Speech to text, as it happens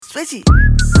Switchy.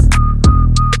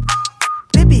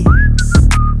 Flippy.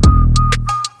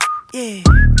 Yeah.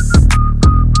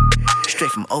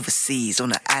 Straight from overseas on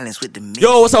the islands with the mix.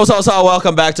 Yo, what's up?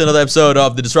 Welcome back to another episode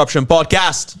of the Disruption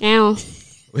Podcast. Ow.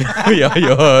 Yo,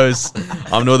 your host.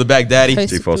 I'm Noah the Baghdaddy.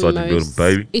 T4 Sergeant Building,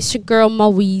 baby. It's your girl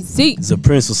Moeezy. It's a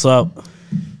Prince, what's up?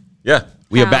 Yeah.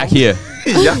 We are back here.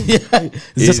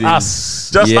 It's just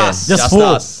us. Just Yeah, us. Just just four.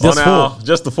 us. Just On four. our-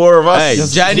 just the four of us. Hey,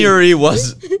 January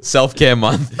was self-care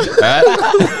month. Right?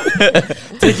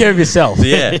 Take care of yourself.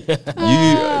 Yeah.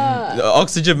 The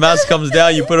oxygen mask comes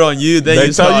down, you put it on you, then They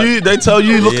you tell start.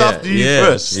 you, look after you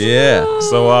first. Yeah.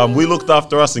 So we looked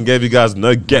after us and gave you guys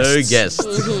no guests. No guest.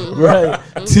 Right.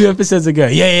 2 episodes ago.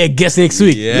 Yeah, guess next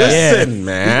week. Yeah. Listen,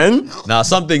 man. Now,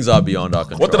 some things are beyond our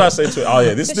control. What did I say to it? Oh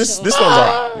yeah, this one's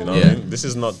alright. You know what Yeah. I mean? This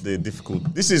is not the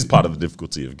difficult. This is part of the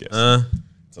difficulty of guests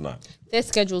tonight. Their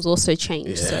schedules also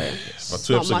change, so But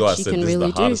 2 not episodes ago, I much you said can this is really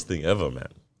the do. hardest thing ever, man.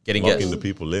 Getting Locking guests. the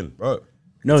people in, Bro.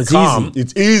 No, it's calm. easy.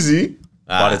 It's easy,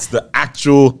 but it's the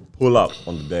actual pull up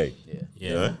on the day. Yeah.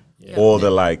 You know? Or they're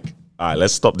like, all right,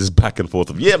 let's stop this back and forth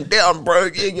of, yeah, I'm down, bro.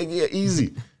 Yeah,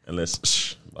 easy. And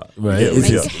let's, Right. yeah, It's,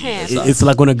 we Make are. a hand. it's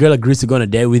like when a girl agrees to go on a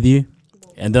date with you,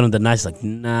 and then on the night she's like,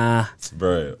 nah.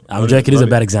 Bro. I'm joking, it's a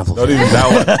bad example. Not even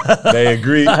that one. They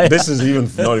agree. This is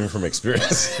not even from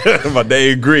experience, but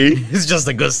they agree. It's just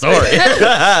a good story.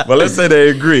 But let's say they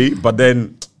agree, but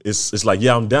then it's like,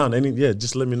 yeah, I'm down.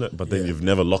 Just let me know. But then you've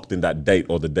never locked in that date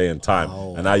or the day and time,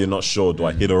 and now you're not sure. Do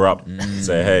I hit her up?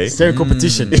 Say, hey, Stereo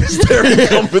competition. it's there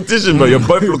competition, bro. You're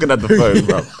both looking at the phone,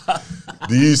 bro.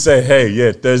 Do you say, hey,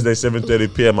 yeah, Thursday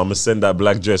 7:30 p.m. I'm gonna send that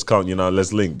black dress count.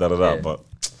 Let's link. But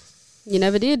You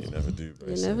never did. never do, bro.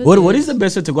 You never What did. is the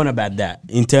best way to go on about that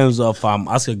in terms of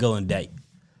ask a girl on date?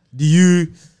 Do you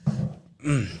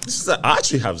I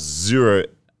actually have zero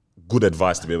good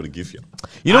advice to be able to give you.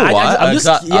 You know what? I just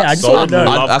want to know.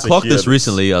 love I to clocked hear this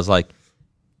recently. I was like,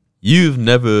 you've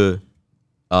never,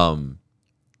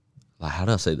 like, how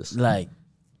do I say this? Like,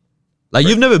 Like,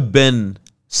 you've never been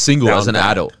single Down as an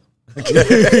bad. adult.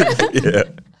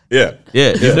 Yeah.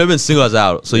 Yeah, you've never been single as an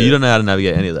adult, so you don't know how to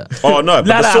navigate any of that. Oh no, but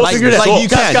Nah, the nah, source like- is like the Like, source. you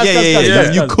can, Guys, yeah.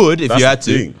 You guys. could if That's you had the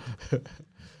to, thing.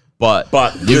 but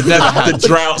But you've never had the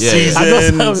drought Yeah. I know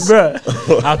seasons. some, bro.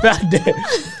 I found that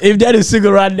if that is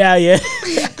single right now, yeah.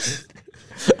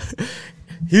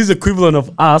 He's equivalent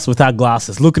of us with our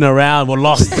glasses, looking around, we're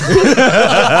lost. Like,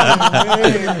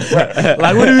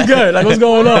 where do we go? Like, what's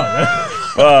going on?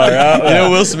 You know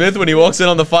Will Smith when he walks in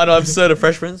on the final episode of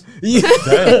Fresh Prince?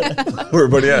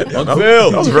 Everybody at?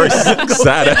 Phil. That was very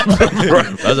sad.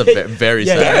 That was a very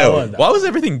Yeah, sad. yeah, that was. Why was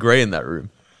everything grey in that room?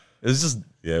 It was just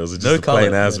Yeah, it was just No a plain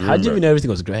colour. ass room. How'd you bro. even know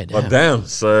everything was great? But damn,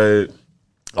 so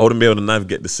I wouldn't be able to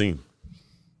navigate the scene.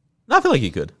 I feel like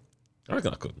you could. I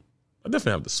reckon I could. I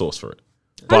definitely have the source for it.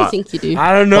 I don't think you do.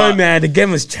 I don't know, But- man. The game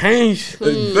has changed. No,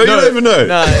 you don't even know.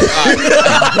 No,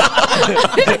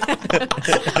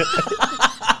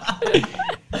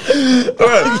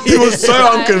 He was so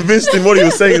unconvinced in what he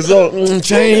was saying as well.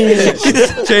 Change.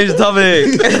 change the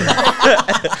topic.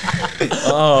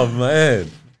 Oh man.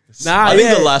 Nah, I think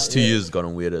yeah. the last 2 years have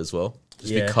gotten weirder as well.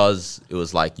 Just Yeah. because it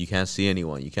was like you can't see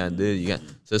anyone, you can't do it, you can't.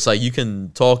 So it's like you can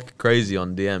talk crazy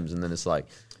on DMs, and then it's like,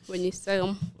 When you say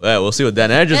them. well, we'll see what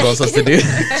Dan Andrews wants us to do.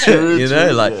 You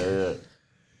know, like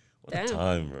Damn.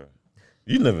 Time, bro.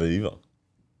 You never either.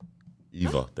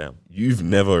 Damn. You've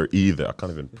never either. I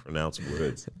can't even pronounce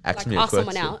words. ask Like me a ask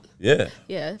question. someone out. Yeah.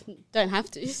 Yeah, don't have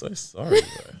to. So sorry,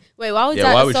 bro. Wait, why was Yeah,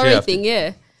 that why a would she sorry have to? thing? Yeah,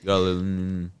 You got a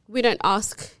little, we don't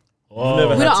ask. You've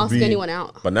never We had don't to ask be- anyone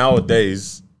out. But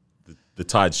nowadays, the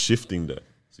tide's shifting though.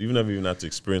 So you've never even had to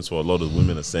experience what a lot of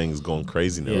women are saying is going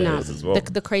crazy nowadays No, as well.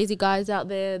 the crazy guys out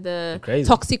there, the crazy.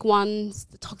 toxic ones,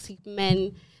 the toxic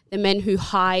men, the men who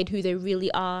hide who they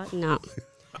really are. Nah.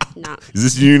 Is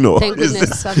this you, no? Thank Is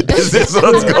goodness. this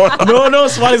what's going on? No,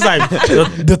 Smiley's like,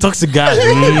 the toxic guy.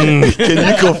 Can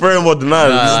you confirm or deny? Nah,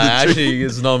 This is the truth. actually,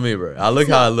 it's not me, bro. I look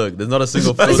how I look. There's not a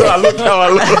single So filter. I look how I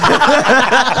look.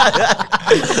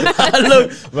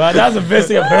 Bro, that's the best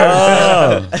thing I've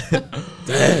heard.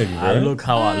 I look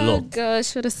how I Oh look.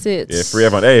 gosh, what a sit. Yeah, free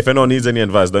everyone. Hey, if anyone needs any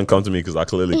advice, don't come to me because I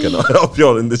clearly cannot help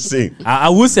y'all in this scene. I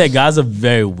would say guys are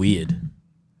very weird.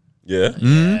 Yeah.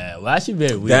 Yeah, well, actually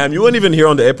very weird. Damn, you weren't even here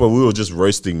on the airport. We were just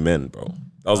roasting men, bro.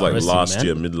 That was like roasting last men?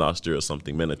 year, mid last year or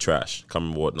something. Men are trash. Can't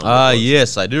remember what number. Ah, it was.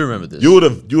 yes, I do remember this. You would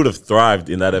have thrived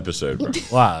in that episode, bro.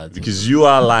 Wow. Because you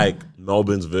are like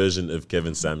Melbourne's version of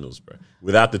Kevin Samuels, bro.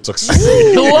 without the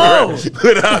toxicity. Whoa.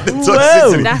 Without the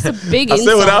toxicity. That's a big I insult.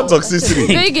 said without That's a toxicity.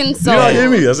 big You know insult. what I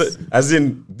mean? I said, as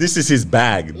in, this is his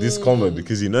bag, this comment,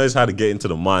 because he knows how to get into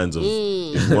the minds of,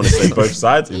 if you want to say both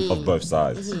sides, of both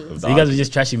sides. Of the So you guys are argument.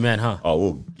 just trashy men, huh? Oh,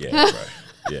 well, yeah, bro.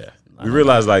 Yeah. We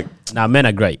realized, like, Nah, men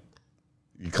are great.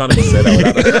 you can't even say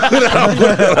that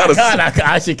without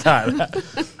I actually can't.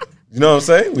 you know what I'm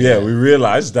saying? Yeah, we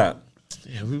realized that,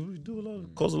 yeah, we do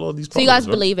cause a lot of these So problems. you guys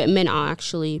bro. believe it? Men are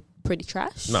actually pretty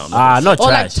trash. No, Not Or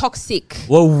like trash. toxic.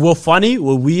 We're funny,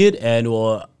 we're weird, and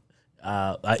our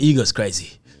ego's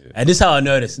crazy. And this is how I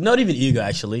noticed. Not even ego,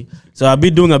 actually. So I've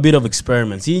been doing a bit of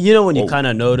experiments. You know when you kind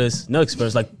of notice, no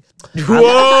experiments, like,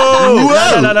 Whoa!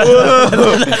 And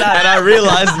I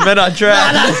realized men are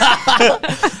trash.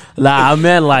 I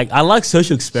mean, like, I like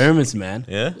social experiments, man.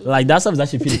 Yeah? Like, that stuff is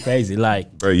actually pretty crazy.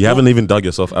 Like, bro, you haven't even dug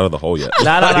yourself out of the hole yet.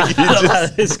 nah.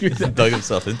 Screw that. Dug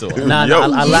himself into it. Nah, Yo, I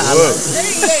whoa.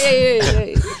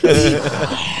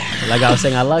 like I was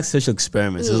saying, I like social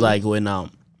experiments. It's like when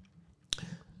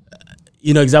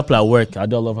example at work, I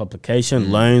do a lot of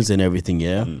application, loans and everything,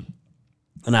 yeah.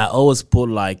 And I always put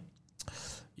like,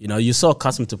 you're so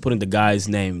accustomed to putting the guy's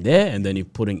name there, and then you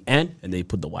putting N, and then you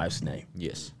put the wife's name,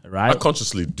 Yes. I right?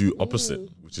 consciously do opposite,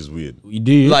 which is weird. You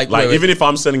do Like, Like, wait, even if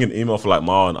I'm sending an email for like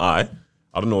Mao and I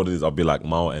don't know what it is, I'll be like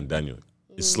Mao and Daniel.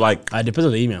 It's like, it depends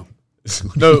on the email.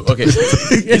 no, okay. you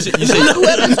say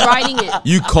Whoever's writing it.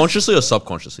 you consciously or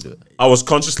subconsciously do it? I was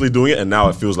consciously doing it, and now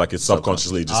it feels like it's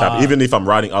subconsciously just happening. Even if I'm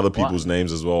writing other people's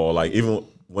names as well, or like even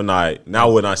when I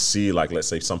see, like, let's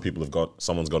say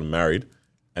someone's gotten married,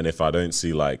 and if I don't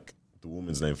see like the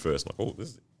woman's name first, I'm like,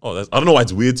 that's, I don't know why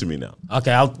it's weird to me now.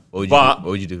 Okay, What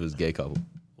would you do if it was a gay couple?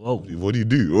 What do you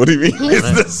do? What do you mean?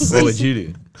 It's the What would you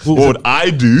do? what would I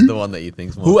do? The one that you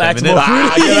think's more who acts feminine. more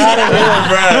Ah, get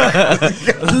out of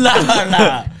here, bro.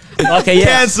 nah. Okay, yeah.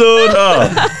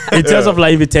 Cancelled. In terms of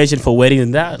like invitation for wedding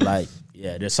and that, like,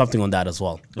 yeah, there's something on that as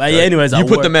well. Like, yeah, anyways, You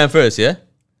put the man first, yeah?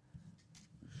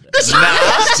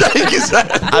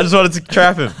 I just wanted to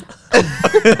trap him.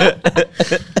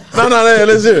 No,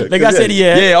 let's hear it. Like I said,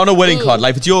 yeah. Yeah, on a wedding card.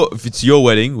 Like if it's your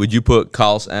wedding, would you put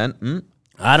Carl's and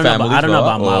I don't know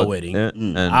about my wedding.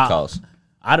 and I- Carl's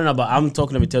I don't know, but I'm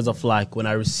talking in terms of like when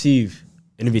I receive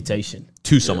an invitation.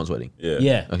 to someone's wedding?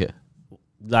 Yeah. Okay.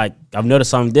 Like I've noticed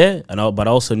something there, but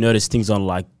I also noticed things on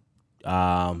like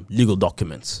legal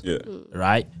documents. Yeah.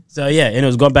 Right? So yeah, and it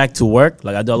was going back to work.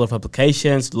 Like I do a lot of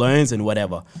applications, loans, and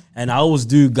whatever. And I always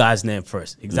do guy's name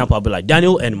first. Example, I'll be like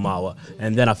Daniel and Mawa,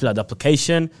 and then I fill out the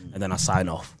application, and then I sign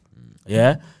off.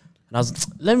 Yeah. And I was,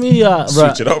 let me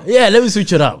Switch it up. Yeah, let me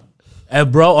switch it up. And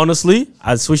bro, honestly,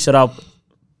 I switched it up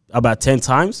about 10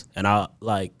 times, and I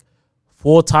like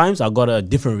 4 times I got a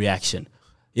different reaction.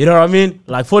 You know what I mean?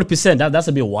 Like 40%. That's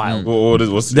a bit wild.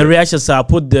 What's The reaction, so I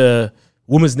put the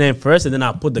woman's name first, and then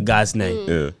I put the guy's name.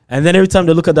 Yeah. And then every time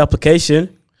they look at the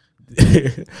application,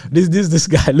 this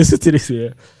guy, listen to this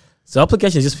here. So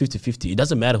application is just 50-50. It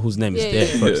doesn't matter whose name is there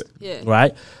first. Yeah.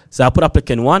 Right? So I put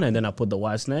applicant 1, and then I put the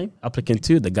wife's name. Applicant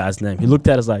 2, the guy's name. He looked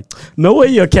at us like, no way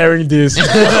you're carrying this.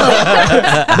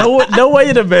 no way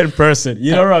you're the main person.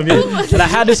 You know what I mean? And I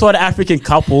had this one African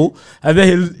couple, and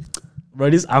then bro,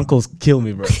 these uncles kill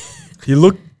me, bro. He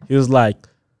was like,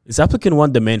 is applicant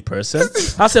 1 the main person?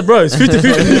 I said, bro, it's 50-50.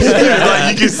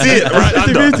 like you can see it right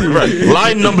under. Right.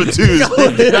 Line number 2 is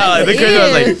Like, the crazy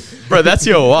one was like, bro, that's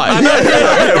your wife.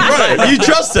 You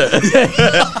trust it.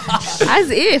 As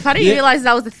if. I didn't realize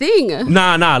that was the thing.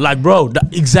 Nah, like, bro,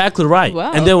 exactly right.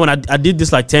 Wow. And then when I did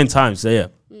this like 10 times, so yeah.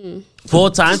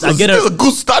 4 times, I get It's a... a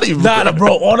good study, bro. Nah,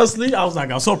 bro, honestly, I was like,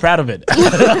 I'm so proud of it.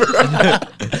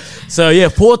 So yeah,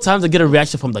 4 times I get a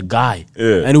reaction from the guy.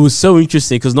 Yeah. And it was so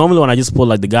interesting because normally when I just put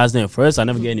like the guy's name first, I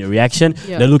never get any reaction.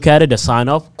 Yeah. They look at it, they sign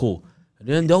off, cool. And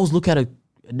then they always look at it,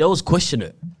 they always question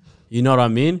it. You know what I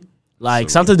mean? Like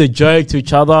sometimes they joke to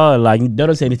each other, like they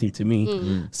don't say anything to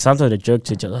me. Sometimes they joke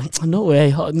to each other. No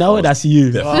way, that's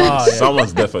you.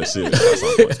 Someone's definitely serious at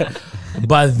some point.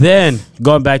 But then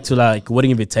going back to like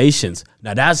wedding invitations,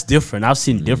 now that's different. I've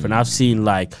seen different. I've seen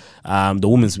like the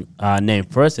woman's name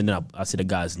first, and then I see the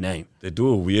guy's name. They do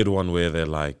a weird one where they're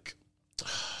like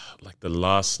the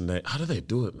last name. How do they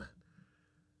do it, man?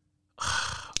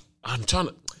 I'm trying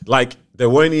to, like, they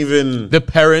weren't even. The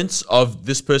parents of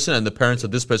this person and the parents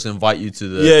of this person invite you to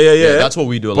the... Yeah. That's what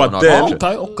we do a lot But in our then,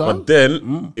 culture. But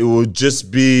then it would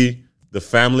just be the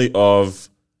family of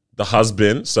the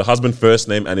husband. So husband first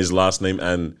name and his last name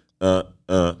and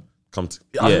come to.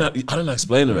 I don't know how to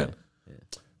explain it, man.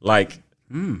 Like,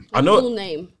 I know. Full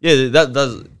name. Yeah, that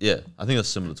does... Yeah, I think that's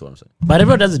similar to what I'm saying. But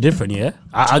everyone does it different, yeah.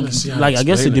 trying to see how to I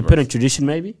guess it explain it, depends on tradition,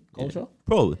 maybe culture.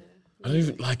 Probably. I don't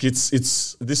even like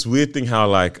it's this weird thing how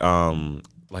like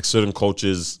certain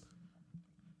cultures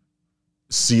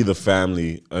see the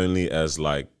family only as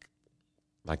like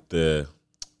the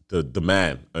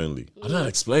man only. I don't know how to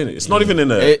explain it. It's not even in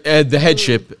the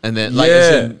headship, and then like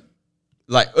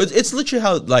it's literally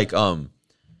how like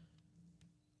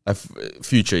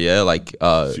Future, yeah, like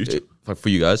Future? for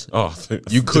you guys. Oh,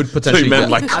 You could potentially man, get-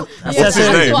 like what's his That's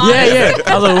name? why. Yeah.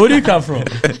 I was like, where do you come from?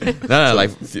 No,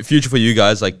 like Future for you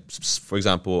guys, like for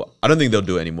example, I don't think they'll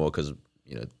do it anymore because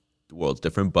the world's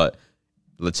different. But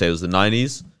let's say it was the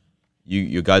 90s,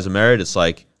 you guys are married. It's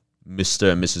like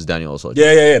Mr. and Mrs. Daniel also.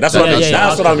 Yeah. That's what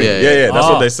that's what I mean. Yeah, Yeah. That's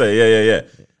Oh. what they say. Yeah.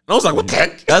 And I was like, what the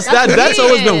heck? That's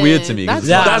always been weird to me. That's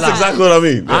Yeah, That's like- exactly what I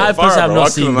mean. I fire, personally have bro. not I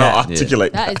seen couldn't that.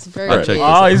 articulate That is very I'll check weird.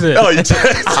 Oh, is it? Oh, you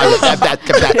checked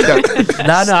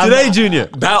No. Today, Junior.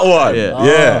 that one. Yeah.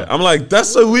 Yeah. I'm like, that's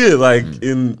so weird. Like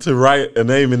to write a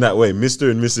name in that way, Mr.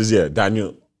 and Mrs.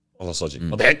 Daniel Olasoji.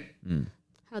 What the heck?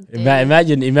 How dare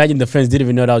Imagine the friends didn't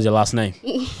even know that was your last name.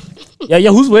 yeah,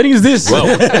 whose wedding is this?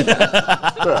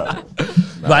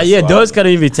 But yeah, those kind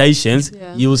of invitations,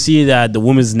 Yeah. you will see that the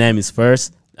woman's name is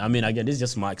first. I mean, again, this is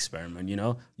just my experiment,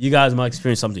 You guys might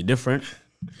experience something different.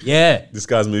 Yeah. This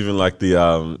guy's moving like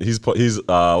the he's what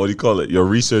do you call it? Your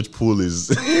research pool is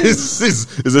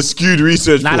a skewed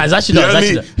research Nah, pool. it's actually not,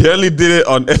 it's actually He only did it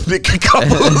on ethnic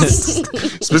couples,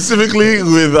 specifically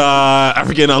with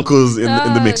African uncles in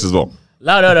the mix as well.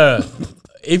 No.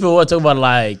 If we were talking about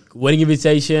like wedding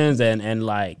invitations and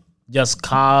like just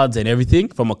cards and everything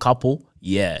from a couple,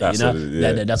 That's what it is,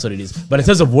 yeah. that's what it is. But in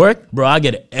terms of work, bro, I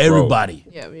get everybody.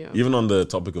 Yeah. Even on the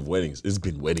topic of weddings, it's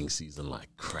been wedding season like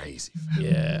crazy.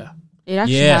 Yeah. It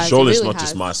actually Yeah. has. Surely it it's really not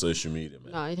just has. my social media,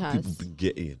 man. No, it has. People been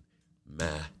getting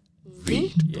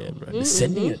married, Yeah, bro. They're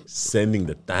sending it. sending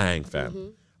the thing,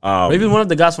 fam. Or even one of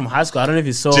the guys from high school, I don't know if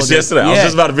you saw Just the- yesterday, I was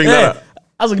just about to bring that up.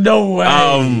 I was like, no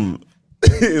way.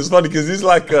 It's funny because he's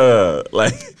like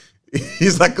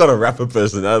he's like got a rapper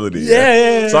personality.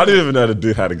 Yeah. So I didn't even know the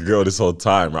dude had a girl this whole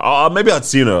time. Right? Maybe I'd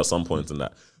seen her at some point in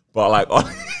that, but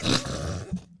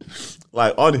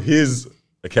like on his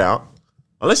account,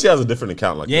 unless he has a different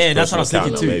account, like Yeah, his that's what I was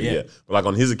personal thinking account, too, maybe, yeah. But like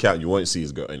on his account, you won't see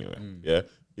his girl anyway. Yeah,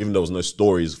 even there was no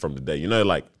stories from the day.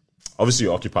 Like obviously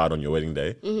you're occupied on your wedding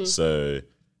day, so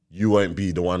you won't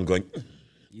be the one going.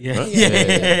 yeah.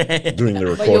 Doing the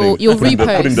you'll recording,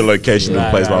 putting the repost. location in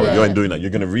place. right, You ain't doing that. You're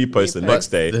gonna repost the next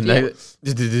day.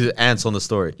 The ants on the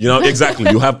story.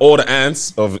 Exactly. You have all the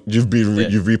ants of you've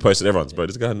reposted everyone's, bro.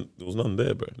 This guy, there was none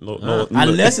there, bro. No,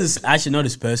 Unless it's actually not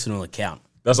his personal account.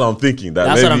 that's what I'm thinking. That's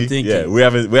That's maybe, what I'm thinking.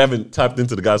 Yeah, we haven't tapped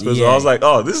into the guy's personal. Yeah. I was like,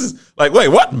 oh, this is like, wait,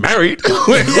 what? Married?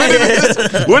 Where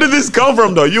did this come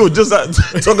from, though? You were just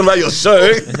talking about your show.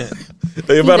 That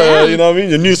you're about to, Damn. you know what I mean?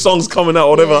 Your new song's coming out,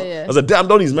 whatever. Yeah. I was like, damn,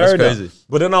 Donnie's married. That's now. crazy.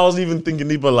 But then I was even thinking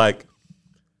deeper, like,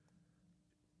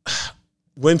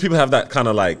 when people have that kind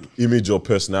of like image or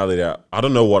personality, I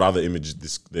don't know what other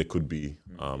images there could be.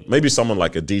 Maybe someone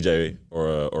like a DJ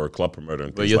or a club promoter.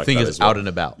 And But things your like thing that is as well. out and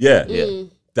about. Yeah, Yeah.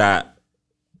 that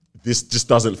this just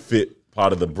doesn't fit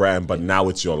part of the brand, but now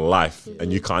it's your life,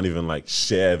 and you can't even like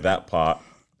share that part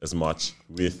as much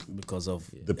with Because of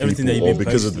the everything that people, you've or been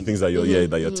because of the posting. things that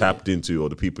you're tapped into, or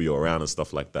the people you're around and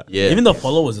stuff like that. Yeah. Even the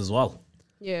followers as well.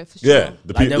 Yeah, for sure. Yeah,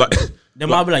 the people Like, like. they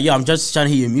might be like, yo, I'm just trying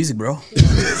to hear your music, bro. See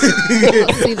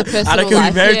the personal I don't care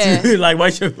life. be married Yeah. to you. Like, why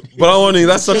should But I'm wondering,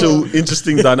 that's such an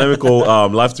interesting dynamical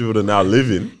life to be able to now live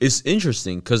in. It's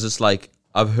interesting because it's like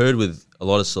I've heard with a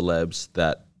lot of celebs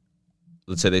that,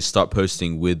 let's say they start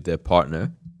posting with their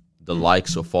partner, the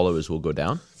likes or followers will go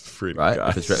down, Freedom, right?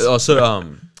 guys. If it's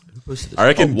who posted this? I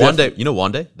reckon One Day,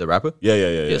 One Day, the rapper.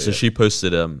 Yeah. So she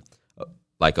posted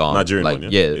like on Nigerian like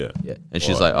one, yeah? yeah, Yeah. and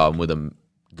she's like, oh, I'm with a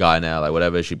guy now, like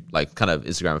whatever. She like kind of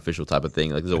Instagram official type of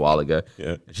thing. Like this was a while ago.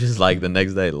 Yeah. And she's like the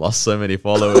next day lost so many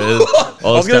followers. I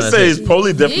was gonna say it's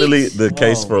probably definitely Yeet. the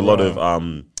case for a lot of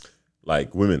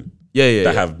like women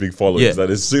that have big followers. Yeah. That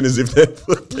as soon as if they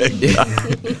put their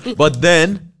guy, But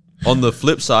then on the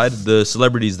flip side, the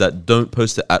celebrities that don't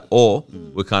post it at all,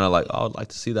 we're kind of like, oh, I'd like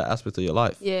to see that aspect of your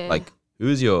life. Yeah. Like,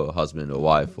 who's your husband or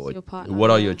wife, or your partner, what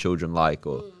are yeah. your children like,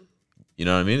 or you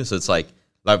know what I mean? So it's like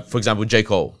for example, J.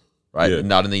 Cole, right? Yeah.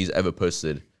 And I don't think he's ever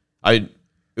posted.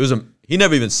 He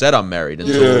never even said I'm married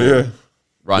until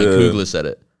Ryan Yeah. Coogler said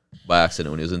it by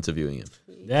accident when he was interviewing him.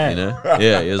 Yeah. You know?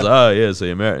 Yeah, he was like, oh yeah, so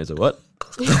you're married. He's like, what?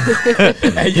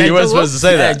 Hey, You weren't supposed to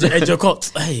say that. Hey, Joe Cole,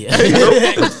 hey.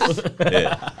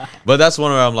 But that's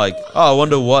one where I'm like, oh, I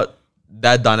wonder what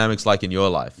that dynamic's like in your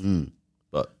life.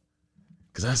 But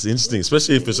because that's interesting,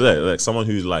 especially if it's like someone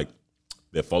who's like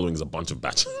their following is a bunch of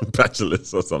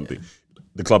bachelors or something.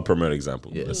 The club promoter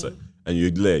example, let's say, and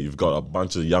you've got a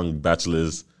bunch of young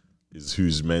bachelors is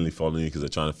who's mainly following you because they're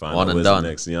trying to find One out and where's done. the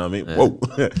next. You know what I mean?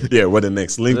 Whoa, yeah, where the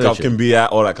next link up Literally. can be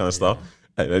at, all that kind of stuff.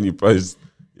 And then you post,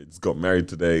 just got married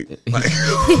today. Like,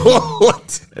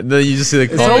 what, And then you just see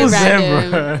the Very comments.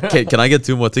 random. Can I get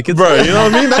 2 more tickets? bro? You know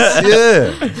what I mean?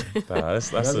 That's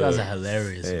that's Those guys are a,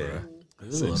 hilarious, bro.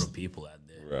 There's a lot of people out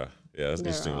there. bro. Yeah, that's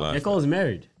interesting. Life. Nicole's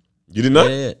married. You didn't know?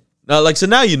 Yeah, yeah. No, like so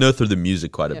now you know through the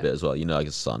music quite a bit as well. You know, like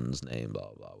his son's name, blah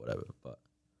blah, whatever. But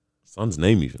Son's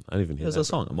name even. I didn't even hear there's that. a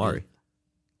song, Amari.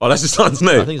 Oh, that's his son's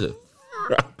name. I think so.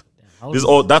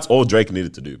 That's all Drake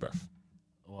needed to do, bro.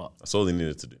 What? That's all he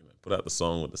needed to do, man. Put out the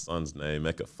song with the son's name,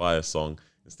 make a fire song.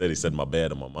 Instead, he said my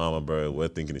bed and my mama, bro. We're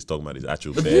thinking he's talking about his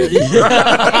actual bed.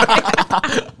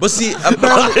 But see,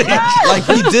 apparently, like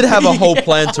he did have a whole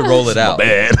plan to roll it out.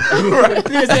 Bed.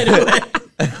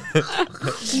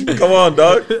 Come on,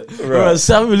 dog. Bro,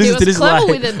 some He listen to was this clever like,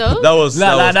 with it though. That was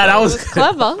that It was. was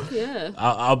clever. Yeah.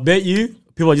 I'll bet you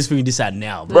people are just figuring this out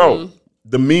now, Bro,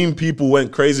 the meme people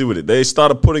went crazy with it. They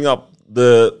started putting up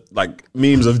the like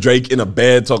memes of Drake in a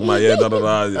bed talking about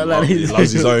he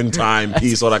loves his own time,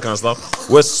 peace, all that kind of stuff.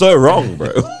 We're so wrong,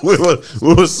 bro. we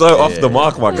were so off the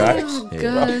mark, my guy.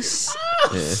 Gosh.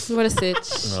 What a stitch.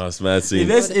 Oh, it's mad scene.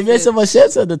 It made so much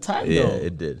sense at the time, Yeah, though.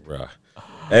 it did. Bruh.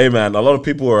 Hey man, a lot of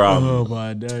people were Oh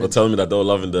my were god. telling me that they were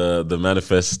loving the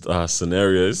manifest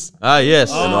scenarios Ah, yes.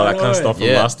 and all that kind of stuff from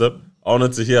Yeah. last step. I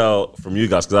wanted to hear from you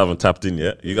guys because I haven't tapped in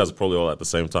yet. You guys are probably all at the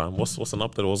same time. What's an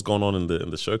update? What's going on in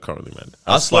the show currently, man?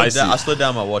 I slowed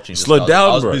down my watching. just Slowed I was- down,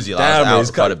 I was bro. busy. Damn, I man, was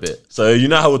it's out quite a bit. So you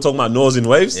know how we're talking about Noahs in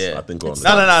waves? Yeah. I think we're on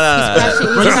No.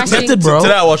 Crashing. bro.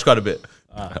 Today I watched quite a bit.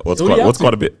 What's Who you up to?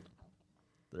 quite a bit?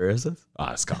 There is it.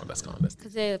 That's calm.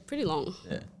 Because they're pretty long.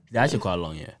 They're actually quite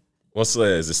long, yeah. Is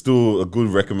it still a good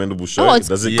recommendable show? Oh, it's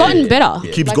Does it gotten better.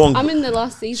 Keeps Like, going. I'm in the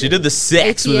last season. She did the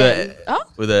sex with ATM.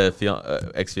 a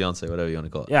Huh? ex fiance, whatever you want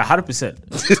to call it. Yeah, 100%.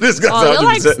 This guy's Oh, you're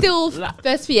like 100%. still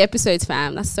first few episodes,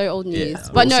 fam. That's so old news. Yeah.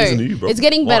 But What no, season are you, bro? it's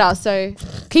getting better. So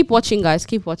keep watching, guys.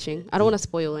 Keep watching. I don't want to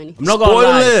spoil anything. I'm not gonna Spoil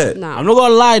lie. it. Nah, I'm not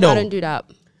gonna lie I though. don't do that.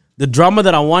 The drama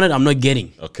that I wanted, I'm not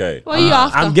getting. Okay. What are you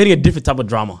after? I'm getting a different type of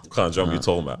drama, What kind of drama you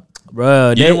talking about? bro.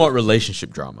 You didn't want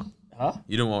relationship drama. Huh?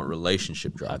 You don't want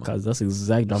relationship drama. Cause that's the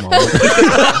exact drama. I want.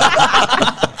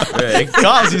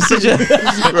 Cause he's such a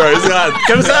Bro, this guy,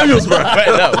 Kevin Samuels, bro. wait,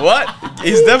 no, what?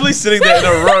 He's definitely sitting there in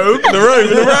a robe. In the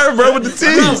room, bro, with the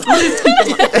team.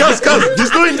 Cuz, he's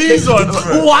doing these ones,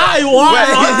 bro. Why?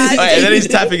 Wait, and then he's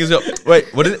tapping his.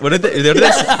 Wait, what did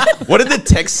the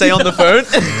text say on the phone?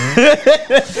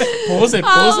 Pause it.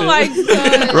 Oh my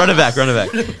god! Run it back.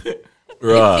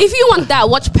 Bruh. If you want that,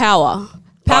 watch Power.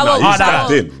 Power. no, will- he's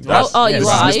tapped in. That's- Oh, you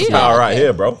are. Mr. You? Power right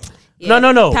here, bro. Yeah.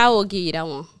 No. Power will give you that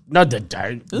one. Not the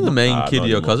dark. Isn't the main kid not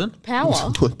your anymore. cousin? Power.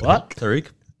 What? Tariq?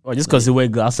 Oh, just because he wear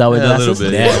glasses, I wear Yeah, a little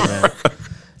glasses. bit, Yeah, yeah. man.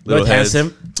 Little Not heads.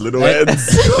 handsome. Little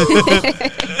heads.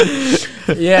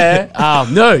 Yeah.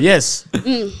 No. Yes.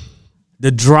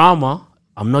 The drama.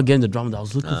 I'm not getting the drama that I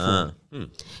was looking for.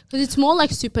 Because it's more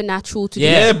like supernatural to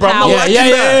Yeah, do bro, with I'm power. not liking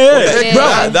Yeah. Yeah.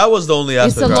 Bro, that was the only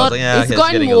It's aspect a where I lot. was like, yeah, It's okay,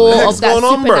 gotten getting a more little. of that going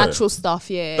on, bro? supernatural stuff.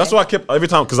 Yeah. That's why I kept every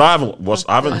time because I haven't watched.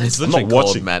 I'm It's not literally called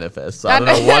watching. Manifest. So I don't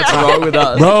know what's wrong with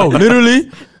us. Bro,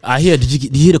 literally, I hear. Did you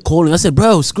hear the calling? I said,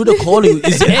 bro, screw the calling.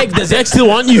 Is egg? Does egg still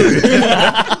want you?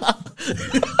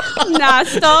 Nah,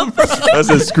 stop. I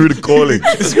said screw the calling.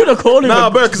 Screw the calling. Nah,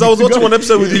 bro, because I was watching one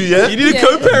episode with you. Yeah, You need a Yeah.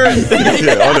 co-parent.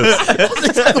 yeah, honest.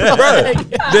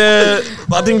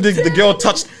 Bro, I think the girl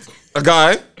touched a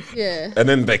guy, Yeah. and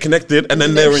then they connected, and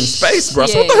then they were in space, bro.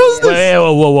 So what the Yeah. hell is this?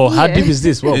 Wait, whoa. How Yeah. deep is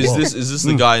this? Whoa, Is whoa. this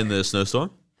the guy in the snowstorm?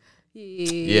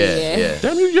 Yeah.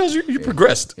 Damn, you guys, you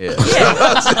progressed. Yeah.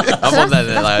 Yeah. I'm on that.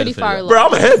 That's pretty far along. Bro,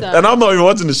 I'm ahead, So- and I'm not even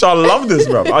watching the show. I love this,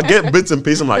 bro. I get bits and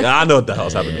pieces. I'm like, I know what the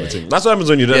hell's happening with him. That's what happens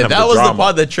when you don't Yeah, have that the was drama. the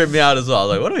part that tripped me out as well. I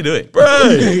was like, what are we doing? Bro,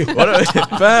 What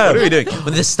are we doing?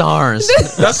 With the stars.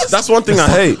 that's one thing I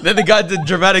hate. Then the guy did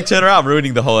dramatic turnaround. I'm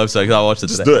ruining the whole episode because I watched it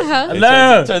Just today. do it. He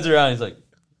No. turns around. He's like,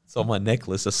 it's on my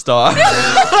necklace, a star.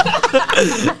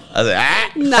 I was like, ah.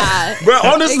 Nah. Bro,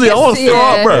 honestly, I want to throw Yeah.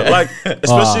 up, bro. Like,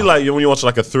 especially like when you watch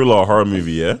like a thriller or horror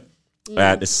movie, yeah,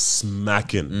 and it's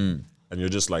smacking, and you're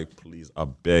just like, please, I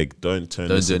beg, don't turn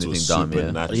Don't this do into a anything dumb, yeah.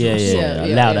 supernatural. Yeah.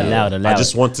 Yeah. Loud. I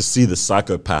just want to see the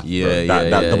psychopath, Yeah, bro. yeah,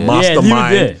 That yeah, the yeah.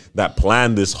 mastermind Yeah, that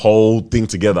planned this whole thing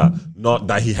together. Not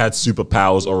that he had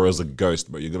superpowers or was a ghost,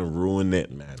 but you're gonna ruin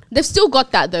it, man. They've still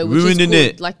got that though, which is Ruining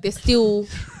good. it. Like they're still,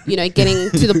 getting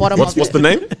to the bottom What's of it. the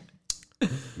name?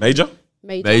 Major.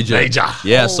 Major.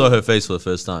 Yeah, I saw her face for the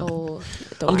first time. Oh,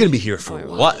 I'm gonna be here for a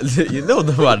while. What? You know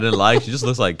what I didn't like? She just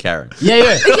looks like Karen.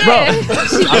 Yeah. Bro, Yeah.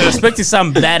 I'm expecting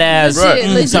some badass. Legit,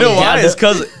 legit. some You know why? gather- It's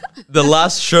because the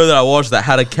last show that I watched that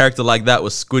had a character like that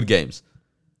was Squid Games.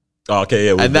 Oh, okay,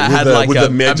 yeah. And that had like a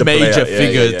major player.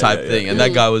 figure type thing. And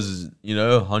that guy was, you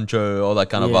know, honcho, all that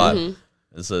kind of vibe.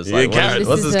 And so it's like, Karen.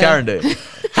 what's this Karen do?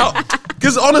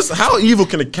 Because honest, how evil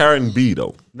can a Karen be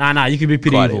though? Nah, you can be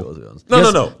pretty Quite evil. evil, to be honest.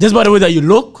 No. Just by the way that you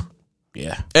look.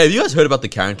 Yeah. Hey, have you guys heard about the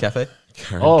Karen Cafe?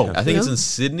 Oh, I think it's in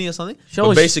Sydney or something. Show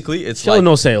But us- basically, it's show like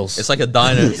no sales. It's like a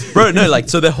diner, bro. No, like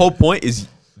so. The whole point is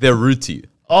they're rude to you,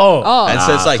 Oh. and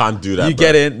so it's like can't do that, You bro.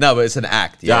 get in, no, but it's an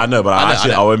act. Yeah, I know, but I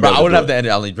wouldn't be Bro, able I to wouldn't do have it. the energy.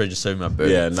 I'll just serve my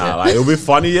burger. Yeah, nah, like it'll be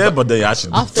funny, yeah, but then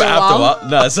actually, After But a after a while. while,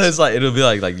 no. So it's like it'll be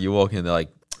like you walk in, they're like,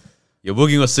 your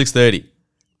booking was 6:30.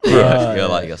 You're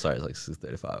like, oh, sorry, it's like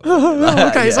 6:35.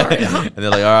 Okay, sorry. And they're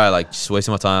like, all right, like just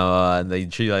wasting my time, and they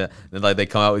treat you like that. And then like they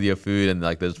come out with your food, and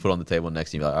like they just put it on the table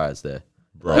next to you. Like, all right, it's there.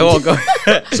 Bro. They won't go.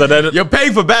 So then, You're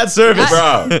paying for bad service.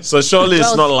 bro. So surely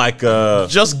it's not like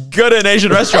Just go to an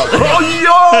Asian restaurant.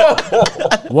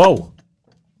 Whoa.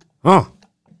 Huh.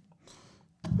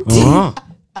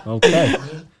 Okay.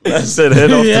 I said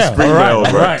head off to Springvale,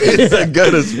 all bro. right. He said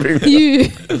go to Springvale. You.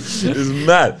 It's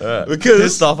mad because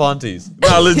Pissed off aunties.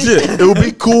 nah, legit. It will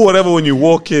be cool, whatever, when you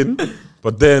walk in,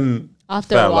 but then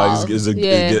After a fam, like, while. it's,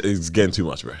 it's getting too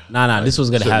much, bro. Nah, this was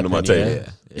gonna Shouldn't happen.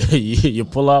 have my You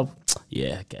pull up.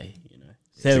 Yeah, okay. You know.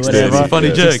 Say 6:30. whatever. Funny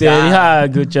Yeah. joke. 6:30, yeah,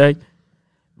 good joke.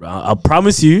 Bro, I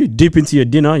promise you, deep into your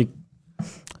dinner,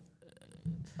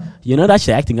 you're not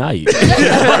actually acting, are you?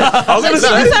 I was gonna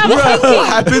say, What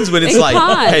happens when it's It like,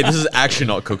 can't. hey, this is actually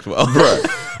not cooked well, bro.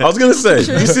 I was gonna say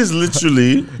this is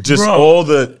literally just Bro. all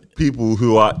the people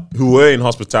who were in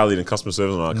hospitality and customer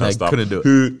service and all that kind They of stuff couldn't do it.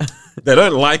 who they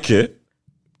don't like it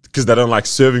because they don't like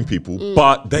serving people,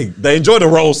 but they enjoy the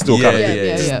role still. Yeah, kind of yeah, thing.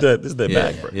 yeah, This yeah. is this is their Yeah,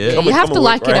 bag, bro. yeah. Come You and- have come to and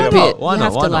like work it right a now. bit. Why You not?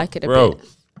 have Why to not? like it a bro. bit.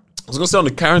 I was gonna say on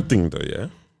the Karen thing though, yeah.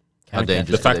 How dangerous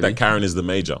The fact could they that be? Karen is the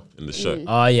major in the show,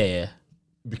 Oh, yeah.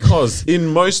 because in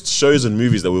most shows and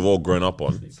movies that we've all grown up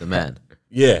on, the man.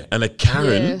 yeah, and a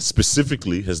Karen Yeah.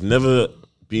 specifically has never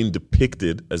been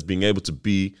depicted as being able to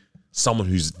be someone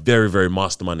who's very, very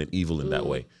mastermind and evil in that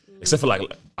way. Except for like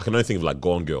I can only think of like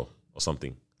Gone Girl or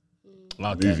something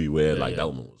movie where like that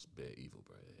woman was bare evil,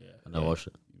 bro. I never watched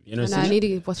it. You know, And I need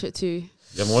to watch it too. You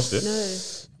haven't watched it?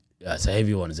 yeah, it's a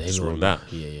heavy one. It's a heavy What's wrong one. with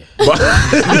that? Yeah.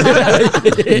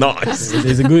 But nice.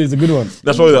 It's a good one.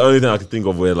 That's probably the only thing I can think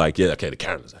of where like, yeah, okay, the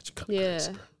Karen is actually kind of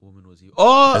Yeah. Woman was evil.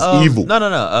 Oh, That's evil.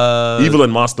 No. evil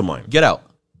and mastermind. Get Out.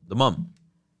 The mum.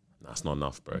 That's not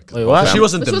enough, bro. 'Cause Wait, what? She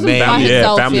wasn't Which the wasn't main. by Yeah,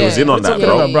 herself, family was in on that, Yeah,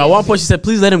 bro. yeah, Bro, at one point she said,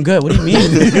 please let him go. What do you mean?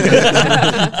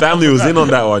 Family was in on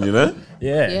that one, you know?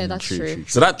 Yeah, that's true.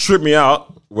 So that tripped me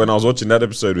out when I was watching that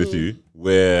episode with you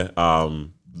where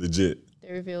legit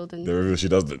They revealed and the reveal she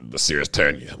does the serious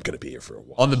turn. Yeah, I'm gonna be here for a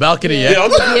while. On the balcony, Yeah.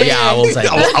 yeah. Yeah. I will take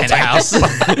that in the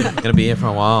house. Gonna be here for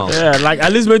a while. Yeah, like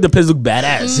at least make the place look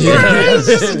badass.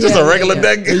 Just a regular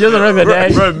deck. It's just a regular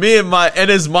day. Bro, me and my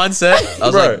Ennis mindset, I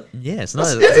was Bro. like, yeah, it's not.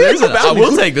 I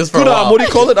will take this for a Good, while. what do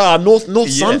you call it? North Yeah.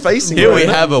 sun facing. Here bro. we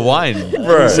have a wine.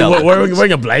 Bro. cellar.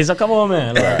 Wearing a blazer. Come on,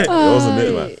 man. Like, That wasn't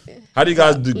it, man. How do you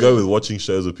guys go with watching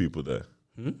shows with people there?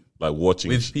 Like watching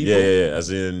With people? Yeah.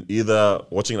 As in either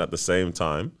watching at the same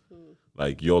time,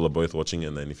 like y'all are both watching,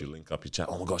 and then if you link up, you chat.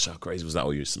 Oh my gosh, how crazy was that?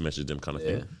 Or you message them, kind of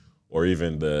thing. Or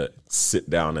even the sit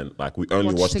down and like we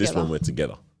only Watch watch this together. when we're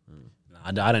together.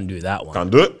 I don't do that one. Can't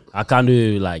do it. I can't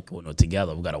do like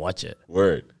together. We gotta watch it.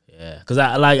 Word. Yeah, because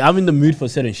I'm in the mood for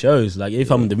certain shows. Like if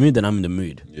I'm in the mood, then I'm in the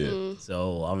mood. Yeah.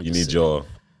 So I'm. You just need your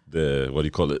the what do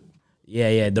you call it?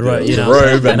 the robe. You the know,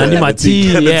 robe and I and need the my tea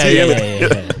tea. and the Yeah, tea.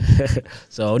 yeah.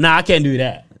 So I can't do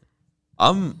that.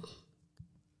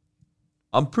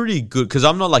 I'm pretty good because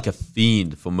I'm not like a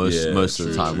fiend for most Yeah, of the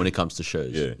true, time true. when it comes to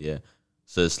shows. Yeah. Yeah.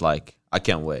 So it's like I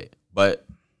can't wait, but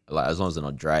like as long as they're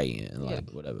not dragging it and like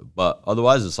whatever. But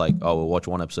otherwise, it's like we'll watch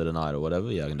one episode a night or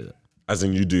whatever. Yeah, I can do that. As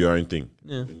in you do your own thing.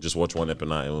 Yeah. Just watch one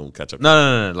episode and we'll catch up.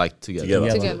 No, like together. Together.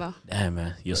 together. Damn,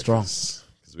 man, you're strong.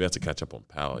 Because we had to catch up on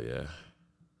Power, yeah.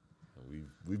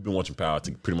 We've been watching Power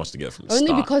pretty much together from the Only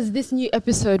start. because this new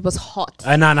episode was hot.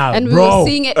 No, And we bro. were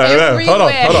seeing it No, everywhere.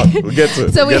 hold on. We'll get to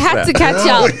it. So We'll we get had that. to catch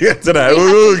up. We'll get to that. We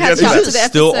had We'll to get catch to up that. to the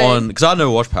Still episode. on because I never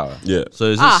watched Power. Yeah. So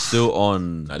is this still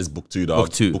on? That is book 2, dog.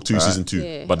 Book two. Book 2, Alright. season 2.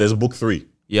 Yeah. But there's a book 3.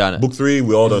 Yeah, I know. Book 3,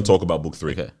 we all don't talk about book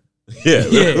 3. Okay. Yeah,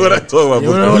 we don't talk about Yeah, book we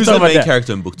 3. don't Who's talk the about main that.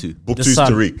 character in book 2? Book The 2 is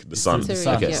son. Tariq, the son.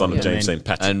 Tariq, Okay, son of yeah. James St.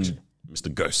 Patrick. And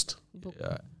Mr. Ghost.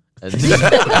 yeah. And,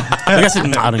 I guess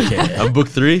I don't care. and book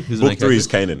 3? Who's the main Book 3 is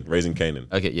character? Canaan, Raising Canaan.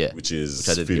 Okay, yeah. Which is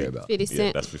I did 50. hear about. 50 Yeah,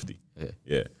 Cent. that's 50. Okay.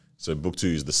 Yeah. So book 2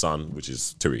 is the son, which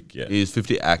is Tariq. Yeah. He's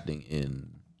 50 acting in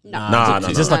Nah.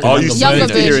 It's just like Oh, a you younger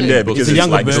see it here and there version. because It's a it's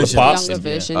younger like it's the version. past. Younger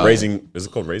version. Raising, is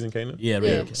it called Raising Canaan? Yeah,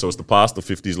 Yeah. So it's the past, the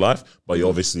 50s life, but you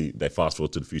obviously they fast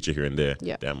forward to the future here and there.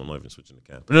 Yeah. Damn, I'm not even switching the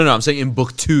cam. No, I'm saying in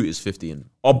book 2 is 50 and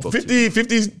Oh, 50,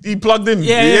 he plugged in.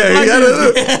 Yeah,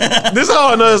 This is how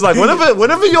I know. It's like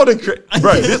whenever you're the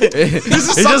bro, this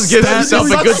is He such just gives himself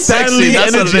a good Stan sexy, Lee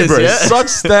that's what it energy, is, bro. yeah? Such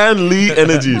Stan Lee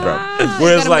energy, bro.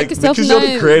 Whereas gotta like make yourself because you're the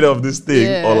known. creator of this thing,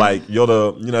 Yeah. or like you're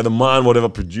the mind, whatever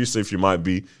producer, if you might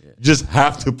be, you just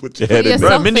have to put your head in. Yourself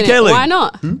Bro. in Mindy it. Kaling. Why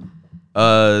not?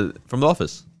 from The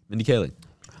Office, Mindy Kaling,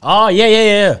 Oh,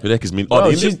 yeah. Who the heck is mean? Bro, Oh,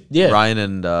 the she's, Indian? yeah. Ryan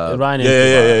and Ryan and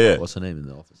Yeah. what's her name in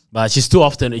The Office? But she's too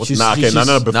often. She's, Nah, okay, she's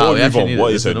no. Before No, we we move actually on, need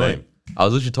what it. is her It's annoying. name? I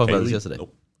was literally talking about this Kaylee? yesterday.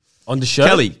 Nope. on the show.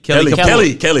 Kelly Kelly.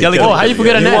 Oh, how you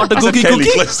forget her name? want a I said cookie, Kelly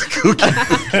cookie? Close to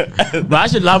cookie. But I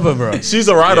should love her, bro. She's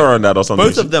a writer on that or something.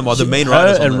 Both of them are the main her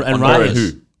writers on and- the- and on The Ryan.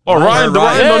 Office. Who? Oh, Ryan.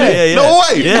 Ryan. on it? Yeah. No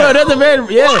way. Yeah. Bro, that's the man.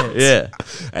 Yeah. Yeah,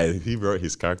 Hey, he wrote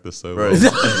his character so bro. well.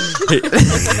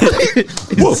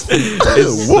 Woof.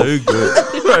 It's so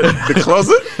good, The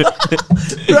closet?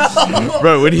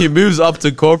 bro. When he moves up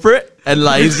to corporate and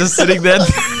like he's just sitting there.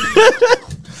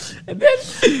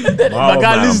 My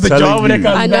guy loses the job when it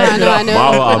comes I know, back. I know, I know.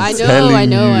 Mama, I'm I know, telling I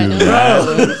know, I you.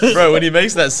 know. Bro, when he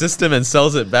makes that system and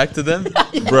sells it back to them,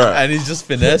 Bruh. and he's just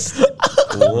finessed.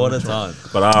 What a time!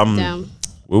 But Damn.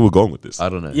 where we're going with this? I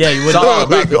don't know. Yeah, you would So,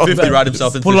 back go to 50 back. write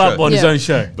himself into pull the up show. on his Yeah. own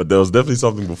show. But there was definitely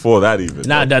something before that even.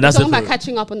 Nah, that's Talking it. about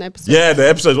catching up on the episode. Yeah, the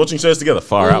episodes, watching shows together.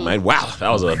 Far out, man. Wow, that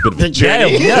was a bit of a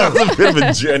journey. Yeah. That was a bit of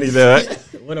a journey there.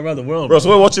 Went around the world. Bro, so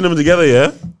we're watching them together,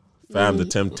 yeah? Fam, the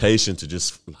temptation to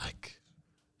just like,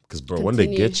 because bro, when they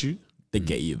Continue. get you, They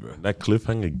get you, bro. that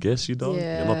cliffhanger gets you, dog. You're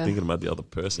Yeah. not thinking about the other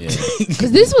person.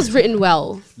 Because this was written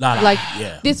well. Nah, Like,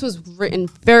 yeah. this was written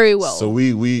very well. So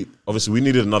we obviously we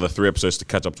needed another 3 episodes to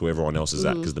catch up to where everyone else is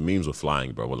at because the memes were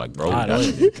flying, bro. We're like, bro,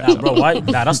 Bro, why?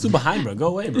 Nah, that's too behind, bro. Go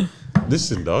away, bro.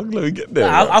 listen, dog, let me get there.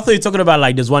 I bro. thought you were talking about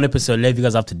like there's one episode left you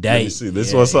guys up to Let date. me see,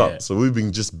 this Yeah, what's yeah. up. So we've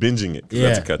been just binging it because we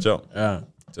had to Yeah. catch up.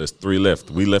 So there's 3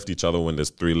 left. We left each other when there's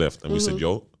 3 left, and we said,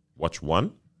 yo, watch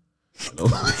one.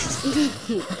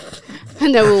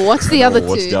 And then we'll watch the other We'll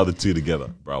watch two. the other 2 together,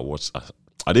 bro.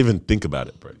 I didn't even think about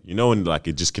it, bro. You know when like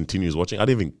it just continues watching? I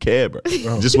didn't even care, bro.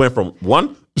 It just went from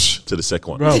one to the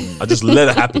second one. Bro. I just let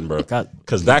it happen, bro. God.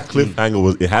 Because that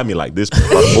cliffhanger it had me like this, bro.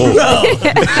 My balls.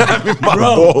 It had me my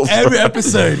balls, bro. Every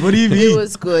episode. What do you It mean?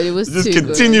 was good. It was Just too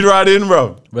continued right in,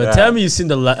 bro. But tell me you've seen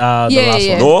the last Yeah, one.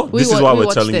 yeah. No, We this is wa- why we we're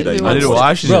watched telling you it. that We you I watched need to it. well,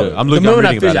 actually. Bro, I'm the looking. I'm moment I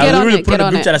reading finished, about I it. Get on literally it, put in get the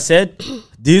on group it. chat. I said,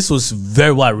 this was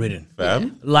very well written.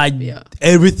 Fam. Like Yeah.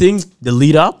 everything, the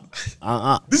lead up.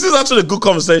 This is actually a good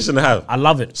conversation to have. I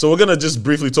love it. So we're gonna just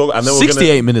briefly talk, and then we're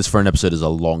 68 minutes for an episode is a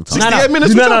long time. 68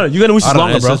 minutes, No, which no, one? no. You're gonna wish I it's don't know.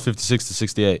 longer, It bro. says 56 to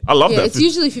 68. I love Yeah, that. it's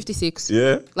usually 56.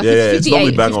 Yeah, Like yeah, it's it's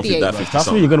normally 58, bang on 58. that 50 Trust me,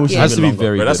 something. you're gonna wish Yeah. it Has was to be longer.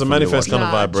 very. Bro, that's a good for me to manifest watch. kind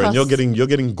of Nah, vibe, bro. And trust. you're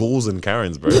getting Ghouls and